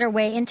guys that are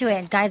way into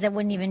it, guys that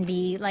wouldn't even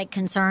be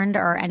concerned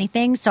or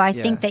anything. So I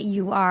think that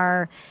you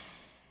are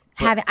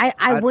having.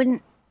 I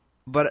wouldn't.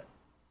 But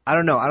I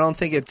don't know. I don't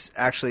think it's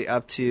actually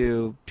up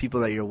to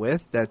people that you're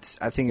with.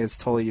 I think it's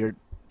totally your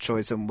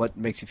choice and what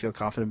makes you feel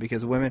confident.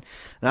 Because women,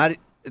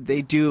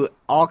 they do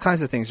all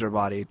kinds of things to their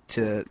body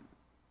to.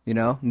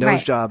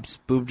 Nose jobs,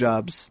 boob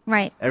jobs,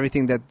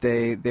 everything that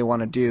they want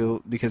to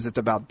do, because it's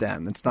about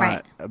them. It's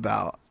not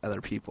about other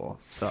people.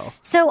 So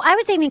I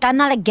would say, I'm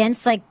not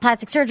against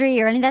plastic surgery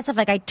or any of that stuff.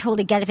 I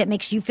totally get if it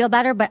makes you feel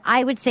better, but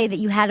I would say that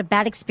you had a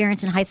bad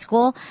experience in high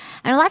school,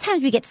 and a lot of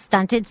times we get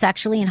stunted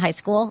sexually in high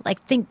school.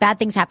 Bad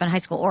things happen in high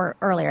school or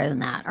earlier than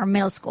that, or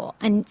middle school,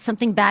 and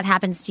something bad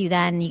happens to you.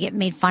 Then you get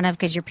made fun of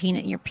because your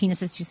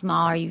penis is too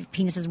small, or your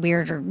penis is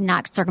weird, or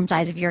not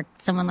circumcised if you're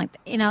someone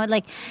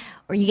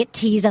or you get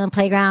teased on the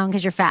playground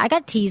because you're fat. I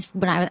got teased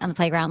when I was on the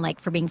playground,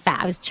 for being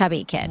fat. I was a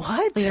chubby kid.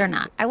 What? Believe it or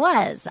not. I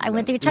was. I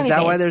went through a chubby phase. Is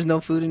that why there's no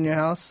food in your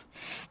house?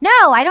 No,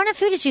 I don't have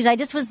food issues. I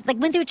just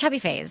went through a chubby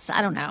phase.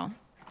 I don't know.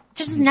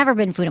 Just has never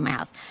been food in my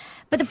house.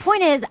 But the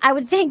point is, I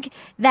would think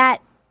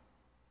that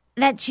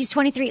she's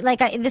 23.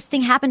 This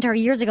thing happened to her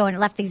years ago and it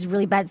left these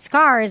really bad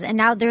scars. And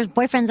now there's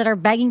boyfriends that are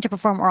begging to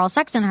perform oral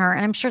sex on her.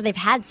 And I'm sure they've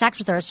had sex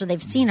with her, so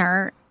they've seen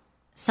her.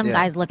 Some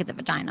guys look at the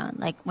vagina,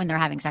 like when they're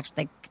having sex,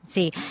 they can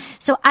see.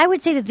 So I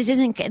would say that this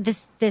isn't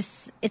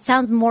this. It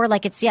sounds more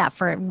like it's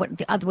for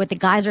what the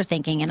guys are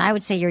thinking. And I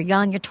would say you're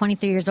young, you're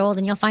 23 years old,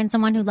 and you'll find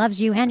someone who loves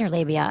you and your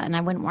labia. And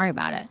I wouldn't worry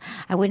about it.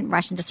 I wouldn't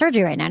rush into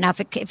surgery right now. Now,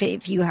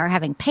 if you are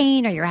having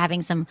pain or you're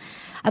having some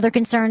other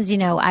concerns,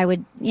 I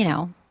would,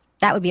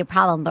 that would be a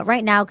problem. But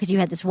right now, because you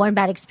had this one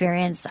bad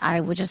experience,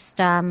 I would just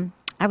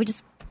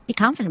be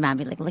confident about it.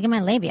 Be like, look at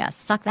my labia.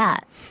 Suck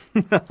that.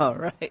 All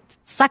right.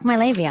 Suck my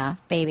labia,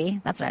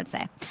 baby. That's what I'd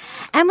say.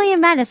 Emily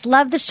and Menace,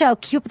 love the show.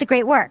 Keep up the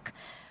great work.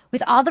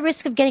 With all the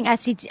risk of getting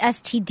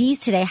STDs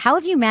today, how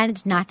have you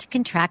managed not to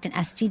contract an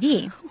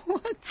STD?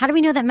 What? How do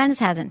we know that Menace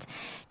hasn't?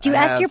 Do you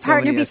ask your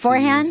partner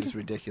beforehand? It's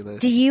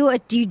ridiculous. Do you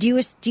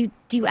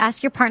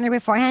ask your partner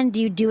beforehand?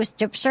 Do you do a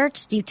strip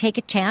search? Do you take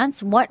a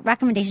chance? What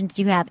recommendations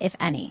do you have, if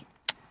any?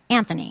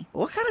 Anthony.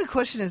 What kind of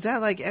question is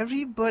that? Like,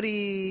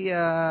 everybody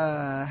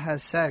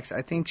has sex.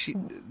 I think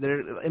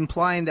they're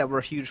implying that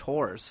we're huge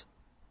whores.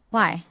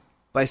 Why?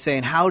 By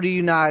saying, how do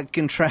you not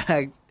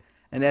contract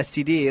an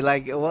STD?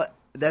 Like, what?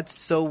 That's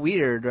so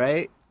weird,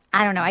 right?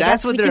 I don't know.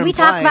 That's what they're we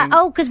talk implying.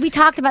 about? Because we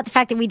talked about the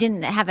fact that we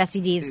didn't have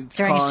STDs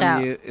during a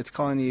show.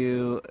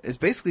 It's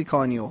basically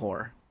calling you a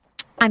whore.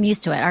 I'm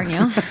used to it, aren't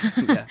you?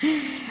 Yeah.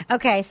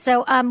 Okay,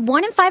 so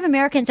 1 in 5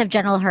 Americans have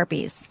genital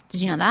herpes.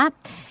 Did you know that?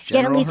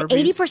 Yet at least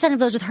 80% of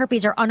those with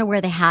herpes are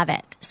unaware they have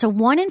it. So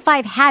 1 in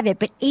 5 have it,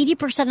 but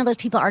 80% of those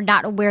people are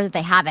not aware that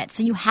they have it.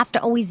 So you have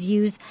to always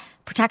use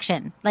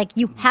protection. Like,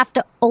 you have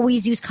to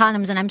always use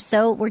condoms.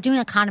 And we're doing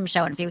a condom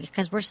show in a few weeks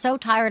because we're so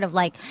tired of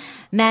like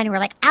men who are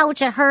like,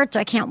 ouch, it hurts, or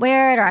I can't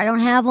wear it, or I don't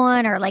have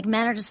one, or like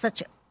men are just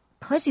such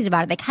pussies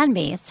about it. They can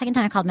be. It's the second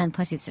time I called men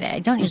pussies today. I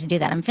don't usually do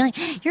that.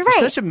 You're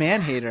right. You're such a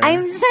man hater.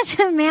 I'm such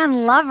a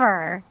man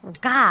lover.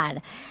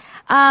 God.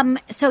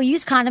 So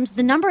use condoms.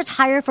 The number is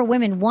higher for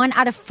women. 1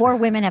 out of 4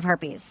 women have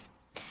herpes.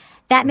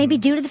 That may be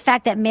due to the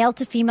fact that male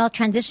to female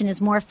transition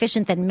is more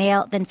efficient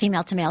than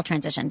female to male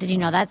transition. Did you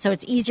know that? So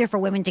it's easier for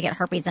women to get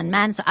herpes than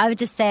men. So I would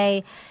just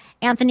say,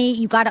 Anthony,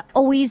 you got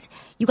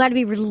to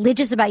be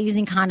religious about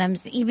using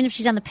condoms. Even if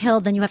she's on the pill,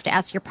 then you have to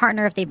ask your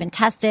partner if they've been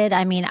tested.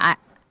 I mean,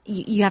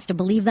 you have to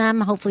believe them.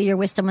 Hopefully you're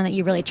with someone that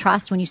you really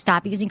trust when you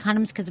stop using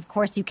condoms, because of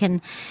course you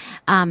can,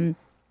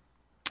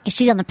 if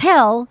she's on the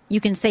pill, you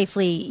can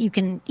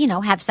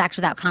have sex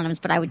without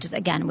condoms. But I would just,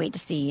 again, wait to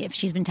see if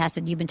she's been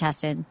tested, you've been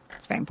tested.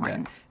 It's very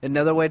important. Yeah.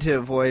 Another way to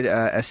avoid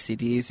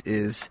STDs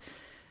is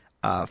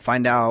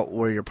find out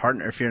where your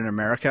partner, if you're in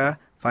America,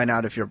 find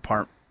out if your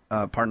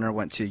partner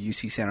went to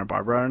UC Santa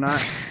Barbara or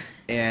not.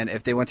 And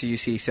if they went to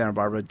UC Santa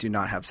Barbara, do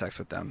not have sex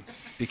with them,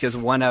 because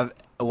one out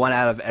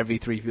of every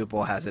 3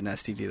 people has an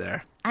STD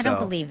there. I don't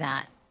believe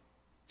that.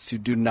 So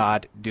do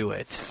not do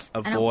it.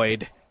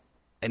 Avoid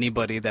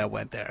anybody that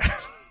went there.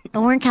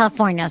 Well, we're in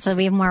California, so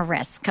we have more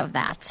risk of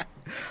that.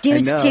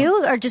 Dudes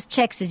too, or just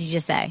chicks? Did you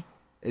just say?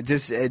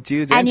 Just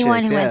dudes. Anyone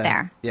and chicks, who went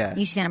there. Yeah.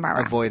 UC Santa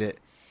Barbara. Avoid it.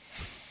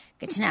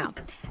 Good to know.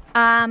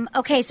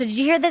 Okay, so did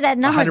you hear that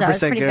number?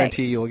 100%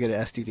 guarantee you will get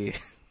an STD.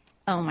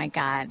 Oh my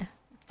God.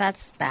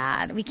 That's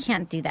bad. We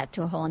can't do that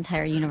to a whole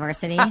entire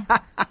university.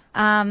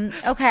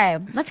 Okay,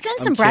 let's get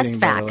into some breast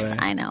facts.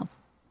 I know.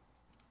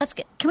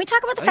 Can we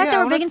talk about the fact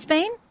that we're big in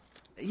Spain?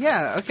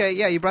 Yeah. Okay.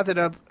 Yeah, you brought that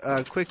up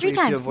quickly 3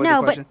 times. to avoid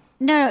the question.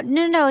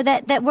 No.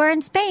 That we're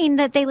in Spain.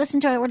 That they listen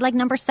to it. We're like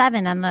number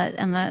 7 on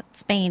the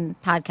Spain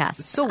podcast.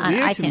 It's so on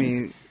weird iTunes. to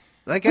me.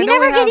 Like, we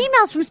never get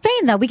emails from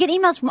Spain, though. We get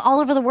emails from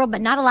all over the world,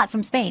 but not a lot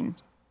from Spain.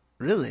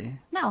 Really?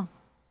 No,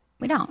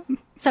 we don't.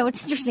 So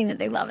it's interesting that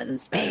they love it in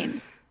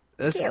Spain.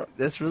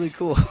 That's really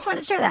cool. I just want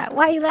to share that.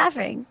 Why are you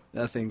laughing?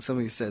 Nothing.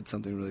 Somebody said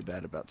something really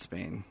bad about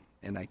Spain,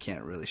 and I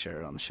can't really share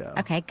it on the show.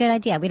 Okay, good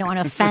idea. We don't want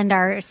to offend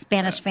our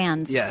Spanish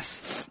fans.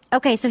 Yes.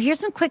 Okay, so here's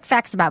some quick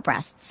facts about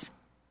breasts.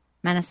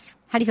 Menace,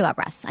 how do you feel about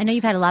breasts? I know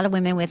you've had a lot of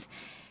women with...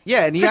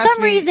 Yeah, and for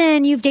some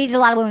reason, you've dated a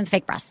lot of women with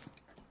fake breasts.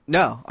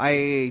 No,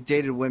 I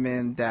dated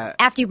women that...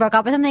 After you broke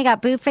up with them, they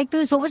got fake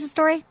boobs? What was the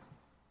story?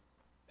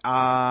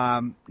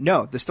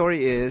 No, the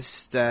story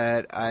is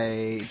that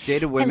I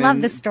dated women. I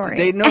love this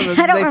story. I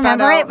don't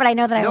remember it, but I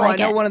know that I like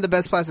it. I know one of the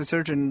best plastic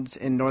surgeons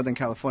in Northern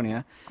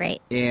California.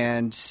 Great.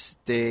 And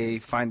they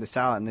find this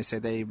out, and they say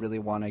they really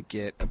want to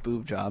get a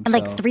boob job. And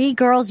like 3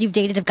 girls you've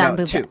dated have gotten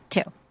boob jobs?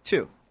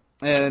 Two.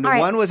 And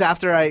one was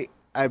after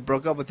I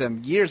broke up with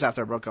them, years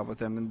after I broke up with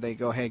them, and they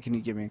go, hey, can you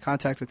get me in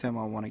contact with him?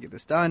 I want to get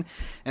this done.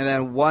 And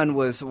then one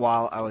was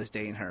while I was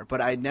dating her. But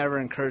I never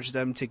encouraged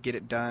them to get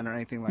it done or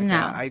anything like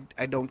that.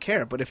 I don't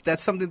care. But if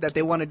that's something that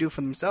they want to do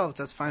for themselves,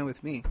 that's fine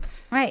with me.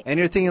 Right. And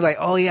you're thinking like,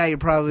 oh, yeah, you're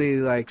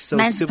probably like so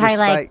Men's super psyched.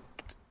 Like,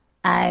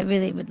 I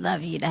really would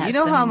love you to have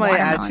some how my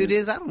watermelons. attitude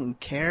is? I don't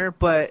care.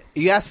 But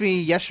you asked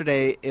me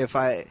yesterday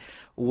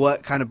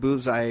what kind of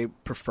boobs I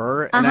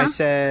prefer, and I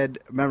said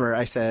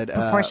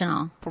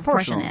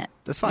proportionate.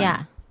 That's fine.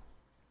 Yeah.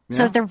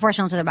 So if they're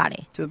proportional to their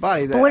body. To the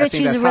body. But what if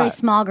she was a really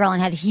small girl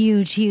and had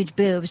huge, huge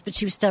boobs, but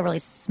she was still really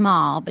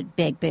small but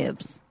big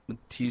boobs?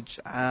 Huge.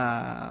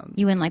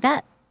 You wouldn't like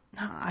that?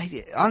 No,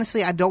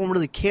 honestly, I don't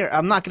really care.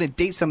 I'm not going to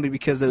date somebody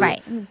because of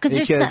right.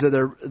 because of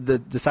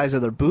the size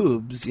of their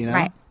boobs. You know.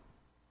 Right.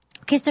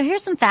 Okay, so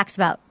here's some facts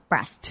about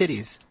breasts.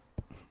 Titties.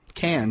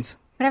 Cans.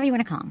 Whatever you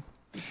want to call them.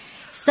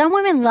 Some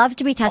women love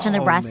to be touched on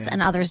their breasts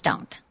and others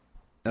don't.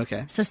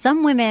 Okay. So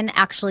some women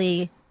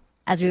actually,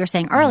 as we were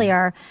saying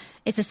earlier,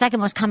 it's the second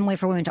most common way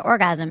for women to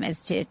orgasm is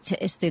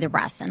through their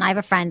breasts. And I have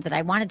a friend that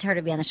I wanted her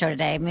to be on the show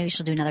today. Maybe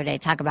she'll do another day,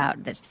 talk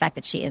about the fact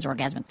that she is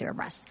orgasmic through her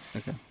breasts.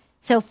 Okay.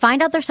 So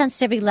find out their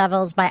sensitivity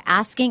levels by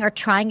asking or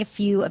trying a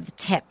few of the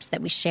tips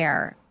that we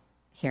share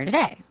here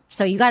today.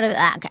 So you got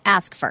to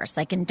ask first,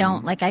 like, and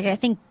don't I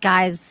think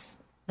guys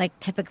like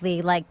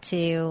typically like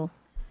to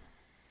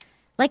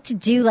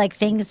do like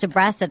things to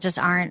breasts that just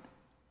aren't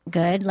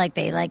good. Like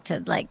they like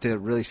to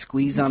really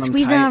squeeze on them,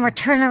 squeeze tight. them or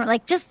turn them.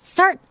 Like just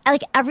start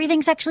like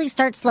everything sexually.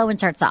 Start slow and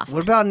start soft.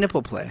 What about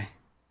nipple play?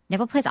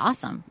 Nipple play is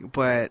awesome,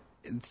 but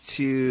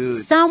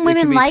some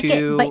women like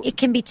it, but it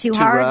can be too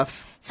hard.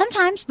 Rough.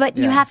 Sometimes, but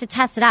you have to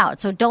test it out.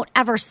 So don't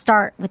ever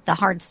start with the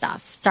hard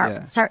stuff.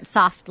 Start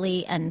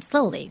softly and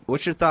slowly.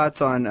 What's your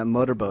thoughts on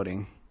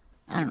motorboating?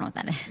 I don't know what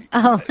that is.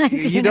 Oh,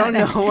 you don't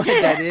know what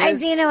that is? I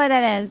do know what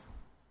that is.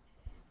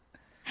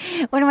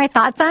 What are my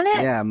thoughts on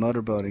it? Yeah,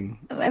 motorboating.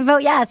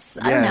 Vote yes.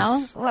 I don't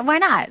know. Why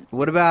not?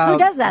 What about... Who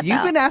does that,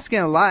 You've been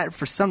asking a lot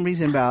for some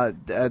reason about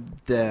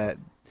the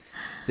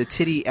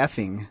titty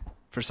effing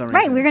for some reason.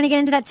 Right, we're going to get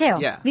into that too.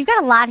 Yeah. We've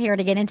got a lot here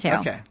to get into.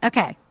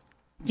 Okay.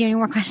 Do you have any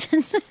more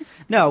questions?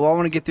 No, well, I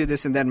want to get through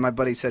this, and then my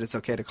buddy said it's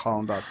okay to call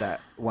him about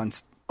that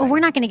once. Well, we're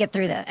not going to get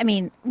through that. I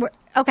mean,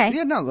 okay.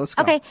 Yeah, no, let's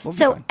go. Okay, We'll be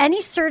so fine.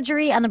 any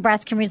surgery on the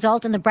breast can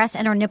result in the breast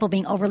and or nipple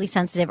being overly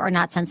sensitive or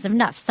not sensitive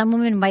enough. Some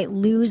women might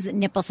lose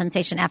nipple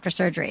sensation after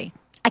surgery.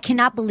 I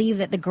cannot believe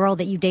that the girl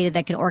that you dated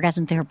that could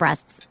orgasm through her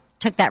breasts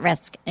took that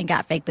risk and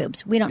got fake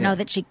boobs. We don't know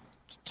that she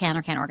can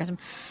or can't orgasm.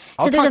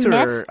 So there's a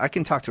myth. I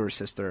can talk to her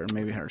sister, or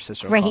maybe her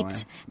sister will call in.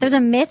 There's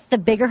a myth, the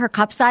bigger her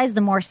cup size,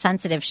 the more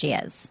sensitive she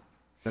is.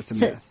 That's a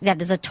myth.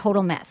 That is a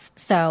total myth.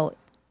 So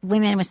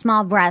women with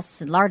small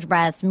breasts, large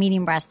breasts,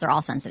 medium breasts, they're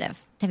all sensitive.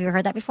 Have you ever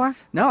heard that before?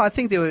 No, I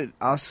think they would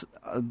also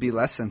be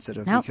less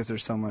sensitive because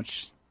there's so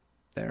much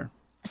there.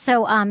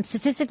 So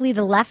statistically,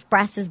 the left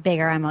breast is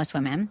bigger on most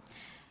women.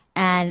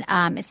 And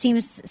it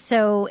seems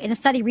so. In a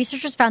study,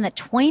 researchers found that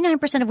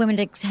 29% of women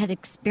had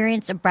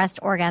experienced a breast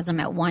orgasm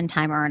at one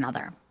time or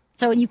another.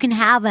 So you can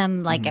have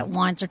them like at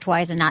once or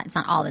twice, and it's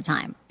not all the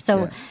time.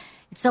 So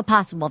it's still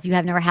possible. If you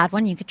have never had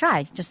one, you could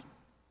try. Just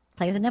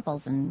play with the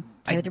nipples and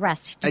play with the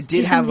rest. I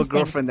did have a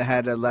girlfriend that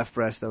had a left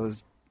breast that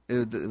was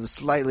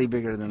slightly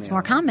bigger than the other. It's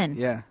more common.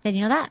 Yeah. Did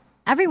you know that?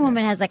 Every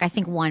woman has I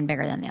think one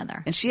bigger than the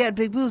other. And she had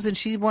big boobs, and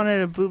she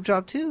wanted a boob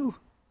job too.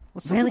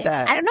 What's up with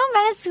that? I don't know,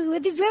 Menace,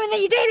 with these women that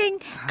you're dating.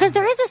 Because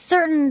there is a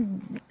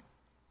certain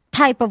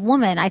type of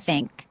woman, I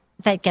think,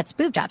 that gets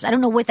boob jobs. I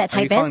don't know what that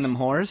type is. Are you calling them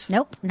whores?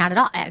 Nope, not at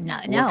all.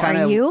 No.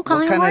 Are you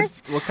calling them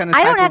whores? What kind of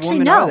I type don't of actually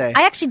woman know. are they?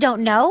 I actually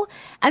don't know.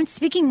 I'm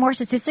speaking more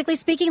statistically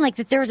speaking, like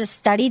that there was a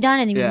study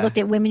done and you looked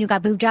at women who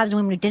got boob jobs and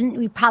women who didn't.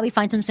 We probably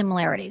find some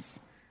similarities.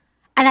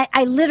 And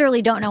I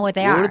literally don't know what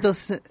they are. What are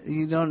those?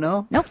 You don't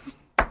know? Nope,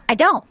 I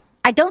don't.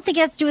 I don't think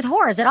it has to do with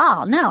whores at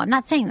all. No, I'm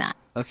not saying that.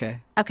 Okay.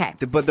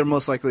 But they're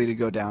most likely to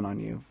go down on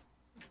you.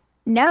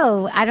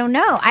 No, I don't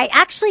know. I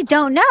actually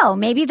don't know.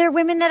 Maybe they're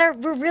women that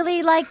were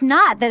really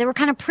not, that they were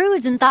kind of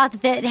prudes and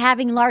thought that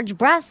having large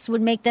breasts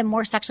would make them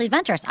more sexually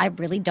adventurous. I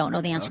really don't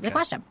know the answer to the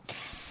question.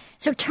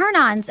 So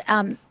turn-ons,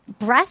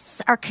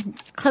 breasts are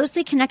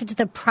closely connected to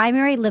the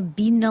primary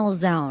libidinal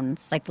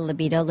zones, like the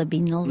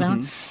libidinal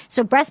zone.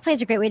 So breast play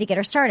is a great way to get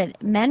her started.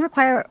 Men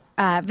require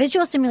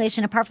visual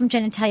stimulation. Apart from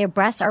genitalia,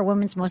 breasts are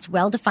women's most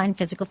well-defined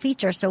physical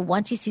feature. So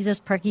once he sees those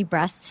perky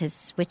breasts, his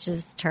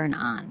switches turn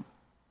on.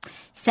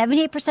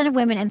 78% of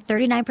women and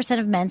 39%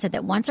 of men said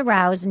that once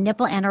aroused,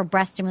 nipple and or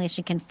breast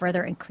stimulation can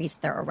further increase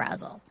their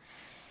arousal.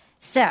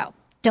 So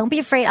don't be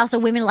afraid. Also,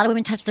 a lot of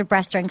women touch their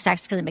breasts during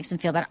sex because it makes them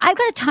feel better. I've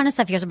got a ton of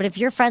stuff here, but if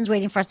your friend's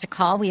waiting for us to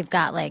call, we've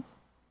got a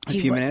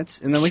few minutes,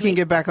 and then we can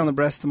get back on the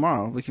breast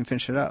tomorrow. We can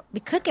finish it up. We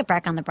could get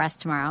back on the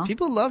breast tomorrow.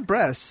 People love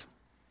breasts.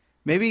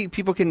 Maybe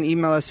people can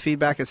email us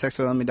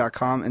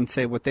feedback@sexwithenemy.com and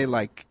say what they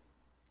like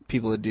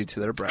people to do to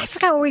their breasts. I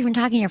forgot what we were even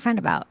talking to your friend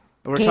about.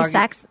 We're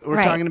sex?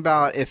 We're talking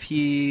about if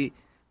he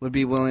would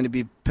be willing to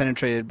be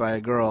penetrated by a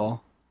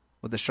girl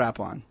with a strap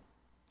on.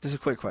 Just a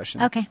quick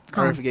question. Okay,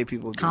 or if gay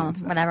people would be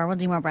into that. Whatever. We'll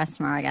do more breasts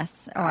tomorrow, I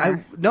guess. I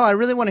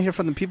really want to hear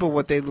from the people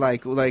what they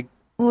like. Like,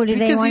 what do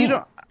they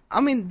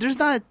want? There's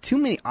not too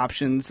many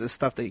options of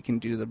stuff that you can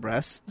do to the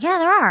breasts. Yeah,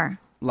 there are.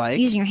 Like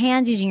using your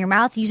hands, using your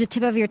mouth, use the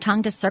tip of your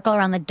tongue to circle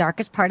around the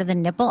darkest part of the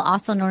nipple,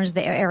 also known as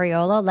the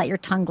areola. Let your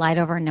tongue glide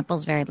over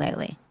nipples very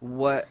lightly.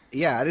 What?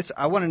 Yeah,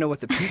 I want to know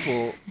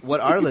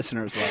what our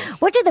listeners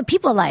like. What do the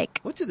people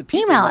like? What do the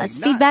people Email like? us,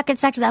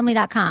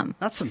 feedback@sexwithamily.com.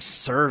 Not some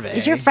survey.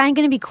 Is your friend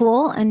going to be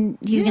cool? And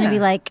he's going to be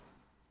like...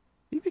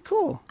 He'd be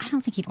cool. I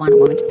don't think he'd want a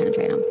woman to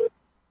penetrate him.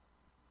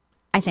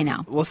 I say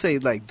no. We'll say,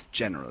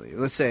 generally.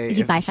 Let's say... Is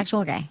he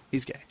bisexual or gay?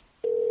 He's gay.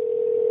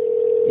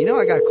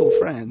 I got cool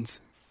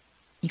friends.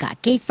 You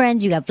got gay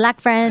friends, you got black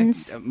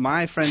friends.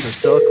 My friends are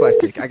so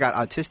eclectic. I got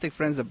autistic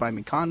friends that buy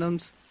me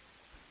condoms.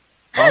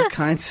 All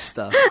kinds of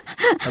stuff.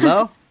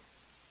 Hello?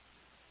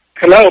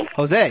 Hello.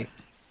 Jose.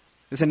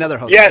 It's another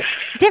Jose. Yes.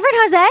 Different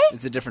Jose?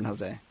 It's a different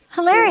Jose.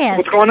 Hilarious.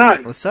 What's going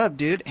on? What's up,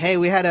 dude? Hey,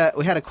 we had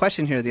a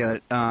question here the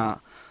other.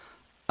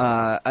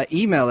 An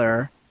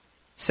emailer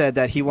said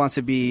that he wants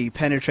to be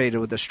penetrated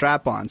with a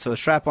strap-on, so a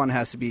strap-on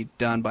has to be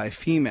done by a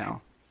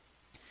female.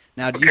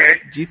 Now, do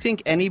you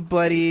think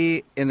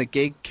anybody in the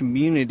gay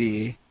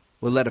community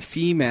will let a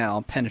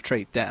female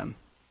penetrate them,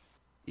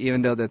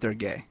 even though that they're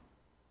gay?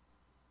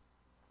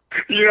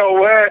 You know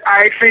what?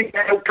 I think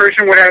that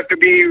person would have to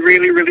be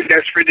really, really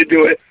desperate to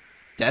do it.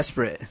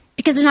 Desperate.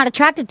 Because they're not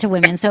attracted to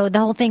women, so the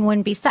whole thing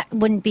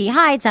wouldn't be.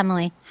 Hi, it's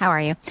Emily. How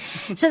are you?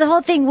 So the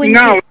whole thing wouldn't.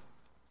 No.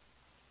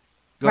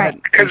 Go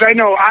ahead. Because I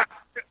know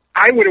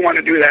I wouldn't want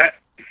to do that.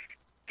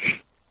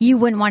 You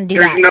wouldn't want to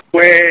do that.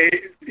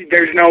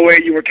 There's no way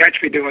you would catch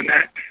me doing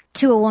that.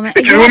 To a woman.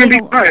 It wouldn't be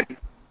fun.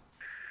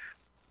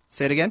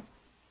 Say it again?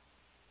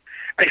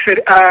 I said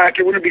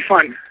it wouldn't be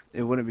fun.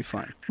 It wouldn't be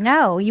fun.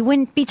 No, you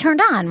wouldn't be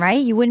turned on,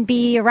 right? You wouldn't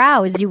be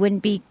aroused. You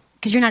wouldn't be,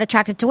 because you're not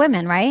attracted to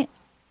women, right?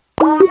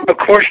 Of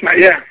course not,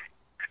 yeah.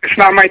 It's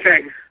not my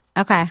thing.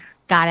 Okay,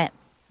 got it.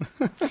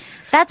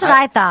 That's what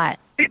I thought.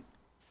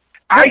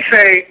 I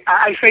say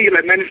you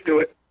let Menace do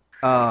it.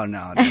 Oh,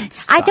 no. Don't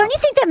you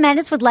think that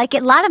Menace would like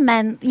it? A lot of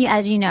men,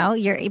 as you know,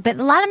 but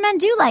a lot of men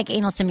do like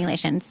anal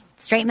stimulation.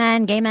 Straight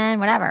men, gay men,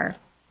 whatever.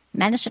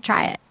 Menace should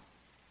try it.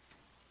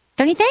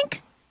 Don't you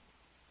think?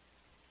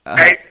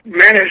 Hey,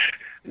 Menace,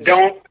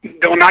 don't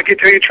knock it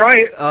till you try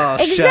it. Oh,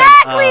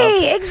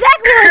 exactly,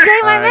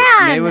 Jose, my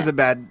man. Maybe it was a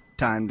bad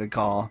time to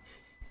call.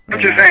 I'm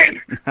just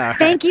saying.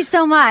 Thank you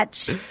so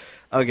much.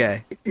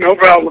 Okay. No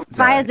problem.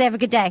 Bye, Jose. Have a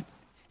good day.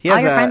 All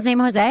your friends name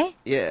Jose?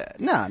 Yeah.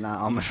 No, not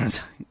all my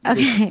friends.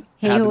 Okay.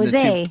 Hey,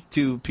 Jose.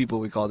 Two people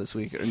we called this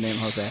week are named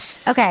Jose.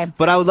 Okay.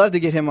 But I would love to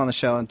get him on the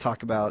show and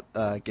talk about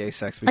gay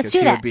sex because he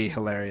would be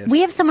hilarious.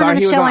 We have someone on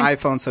the show. He was on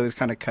iPhone, so he's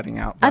kind of cutting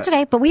out. That's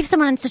okay. But we have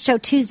someone on the show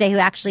Tuesday who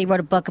actually wrote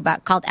a book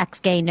called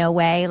Ex-Gay No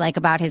Way, like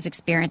about his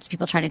experience,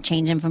 people trying to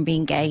change him from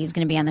being gay. He's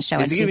going to be on the show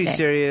on Tuesday. Is he going to be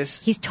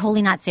serious? He's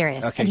totally not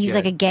serious. Okay, and he's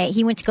like a gay.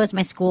 He goes to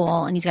my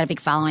school, and he's got a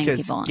big following of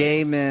people. Because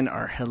gay men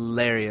are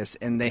hilarious,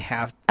 and they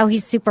have... Oh,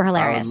 he's super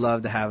hilarious. I would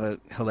love to have a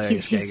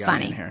hilarious gay guy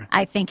funny. In here.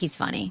 I think he's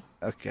funny.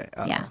 Okay.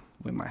 Yeah.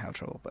 We might have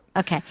trouble, but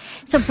okay.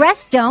 So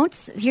breast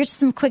don'ts. Here's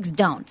some quick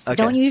don'ts. Okay.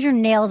 Don't use your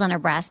nails on her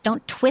breast.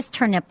 Don't twist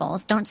her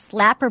nipples. Don't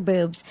slap her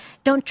boobs.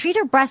 Don't treat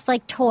her breasts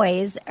like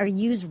toys or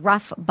use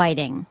rough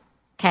biting.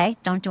 Okay?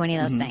 Don't do any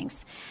of those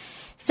things.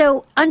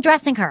 So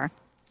undressing her.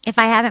 If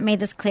I haven't made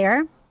this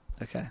clear,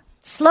 okay.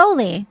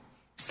 Slowly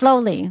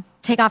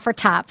take off her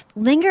top.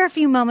 Linger a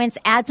few moments.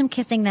 Add some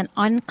kissing. Then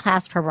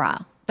unclasp her bra.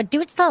 But do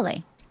it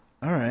slowly.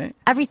 All right.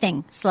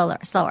 Everything slower.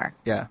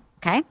 Yeah.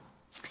 Okay?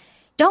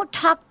 Don't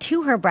talk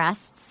to her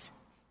breasts.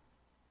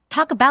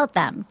 Talk about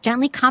them.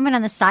 Gently comment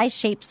on the size,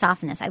 shape,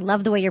 softness. I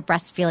love the way your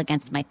breasts feel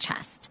against my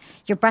chest.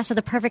 Your breasts are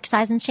the perfect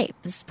size and shape.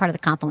 This is part of the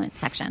compliment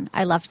section.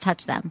 I love to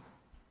touch them.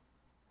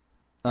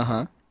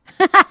 Uh-huh.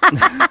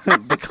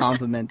 The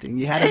complimenting.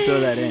 You had to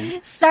throw that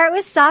in. Start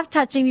with soft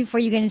touching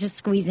before you get into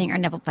squeezing or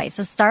nipple play.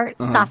 So start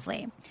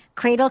softly.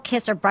 Cradle,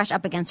 kiss, or brush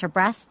up against her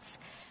breasts.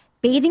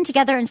 Bathing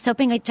together and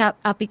soaping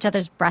up each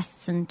other's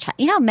breasts and chest.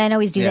 You know how men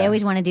always do? Yeah. They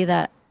always want to do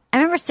the... I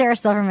remember Sarah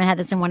Silverman had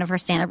this in one of her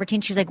stand-up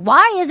routines. She was like,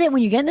 "Why is it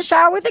when you get in the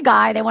shower with a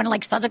guy, they want to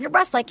like suck up your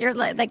breasts like they're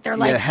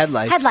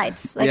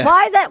headlights? Like,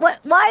 why is that?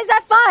 Why is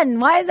that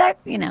fun? Why is that?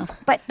 You know?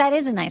 But that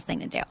is a nice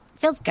thing to do.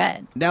 Feels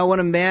good. Now, when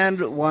a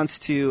man wants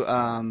to,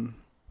 come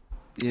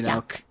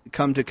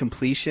to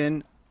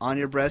completion on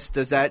your breast,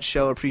 does that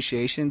show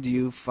appreciation? Do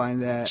you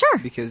find that? Sure.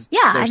 Because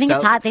I think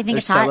it's hot. They think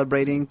it's hot.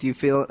 Celebrating. Do you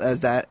feel as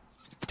that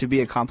to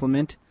be a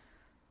compliment?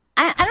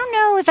 I don't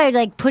know if I would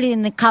like put it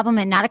in the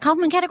compliment, not a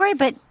compliment category,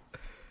 but.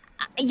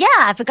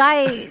 Yeah, if a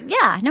guy,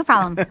 no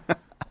problem.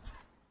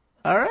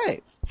 All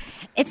right.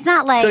 It's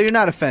not like... So you're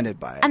not offended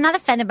by it? I'm not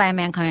offended by a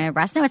man coming on my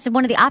breast. No, it's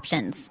one of the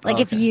options. Like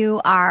if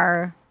you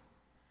are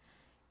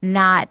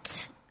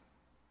not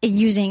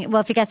using...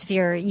 Well, if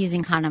you're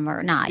using condom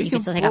or not, you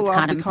can still take off the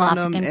condom, pull off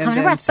the condom on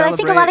the breast. But I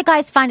think a lot of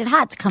guys find it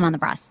hot to come on the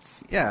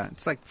breasts. Yeah,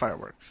 it's like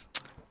fireworks.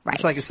 Right.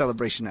 It's like a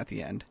celebration at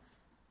the end.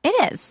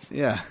 It is.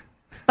 Yeah.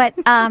 But,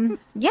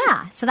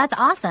 so that's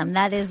awesome.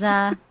 That is...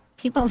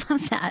 People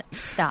love that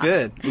stuff.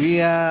 Good.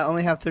 We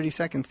only have 30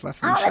 seconds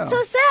left in the show. Oh, that's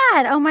so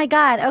sad. Oh, my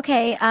God.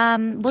 Okay.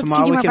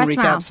 Tomorrow we can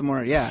recap some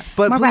more. Yeah.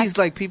 But more please,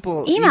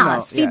 people... Email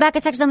us.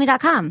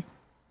 Feedback@sexonly.com.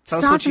 Tell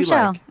us what you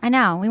like. I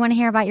know. We want to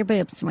hear about your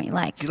boobs and what you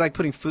like. Do you like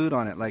putting food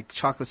on it, like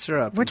chocolate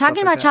syrup? We're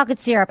talking about chocolate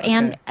syrup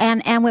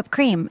and whipped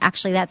cream.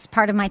 Actually, that's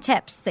part of my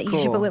tips, that you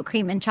should put whipped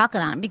cream and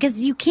chocolate on. Because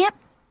you can't...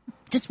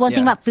 Just one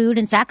thing about food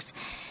and sex.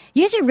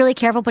 You have to be really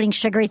careful putting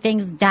sugary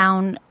things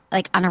down...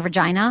 Like on a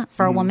vagina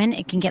for a woman,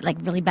 it can get like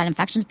really bad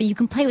infections. But you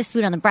can play with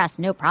food on the breast,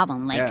 no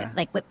problem.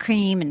 Like whipped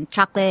cream and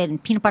chocolate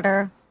and peanut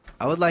butter.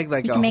 I would like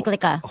you can make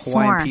like a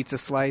Hawaiian s'more. Pizza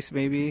slice,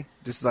 maybe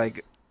just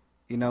like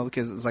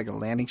because it's like a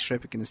landing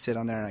strip. It can just sit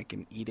on there and I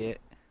can eat it.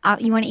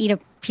 You want to eat a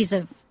piece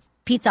of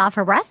pizza off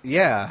her breasts?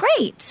 Yeah,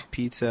 great.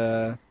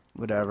 Pizza,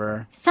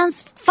 whatever.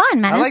 Sounds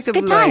fun, man. I like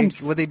Good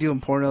times. what they do in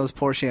pornos,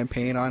 pour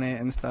champagne on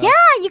it and stuff. Yeah,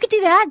 you could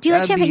do that. Do you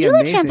like That'd champagne? be You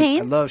like amazing.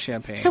 champagne? I love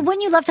champagne. So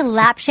wouldn't you love to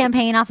lap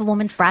champagne off a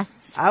woman's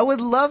breasts? I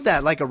would love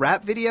that. Like a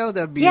rap video,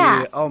 that'd be,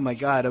 oh my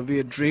God, it would be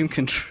a dream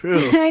come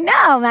true. I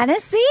know,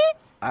 Menace. See?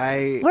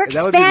 We're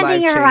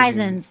expanding your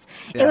horizons.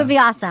 Yeah. It would be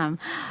awesome.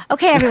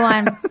 Okay,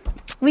 everyone.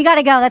 We got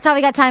to go. That's all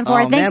we got time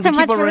for. Thanks so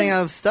much for running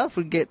out of stuff.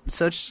 We get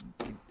such...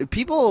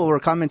 People were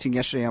commenting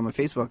yesterday on my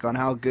Facebook on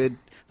how good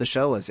the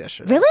show was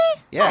yesterday.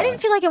 Really? Yeah. I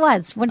didn't feel like it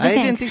was. What did you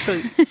think? I didn't think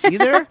so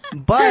either,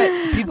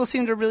 but people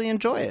seem to really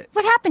enjoy it.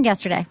 What happened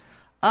yesterday?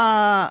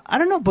 I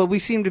don't know, but we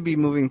seem to be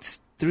moving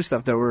through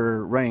stuff that we're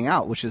running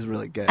out, which is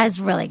really good. That's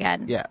really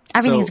good. Yeah.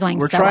 Everything's going so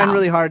well. We're trying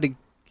really hard to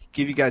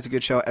give you guys a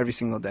good show every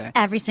single day.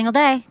 Every single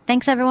day.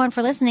 Thanks, everyone,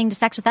 for listening to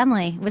Sex with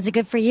Emily. Was it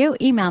good for you?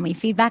 Email me,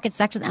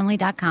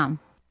 feedback@sexwithemily.com.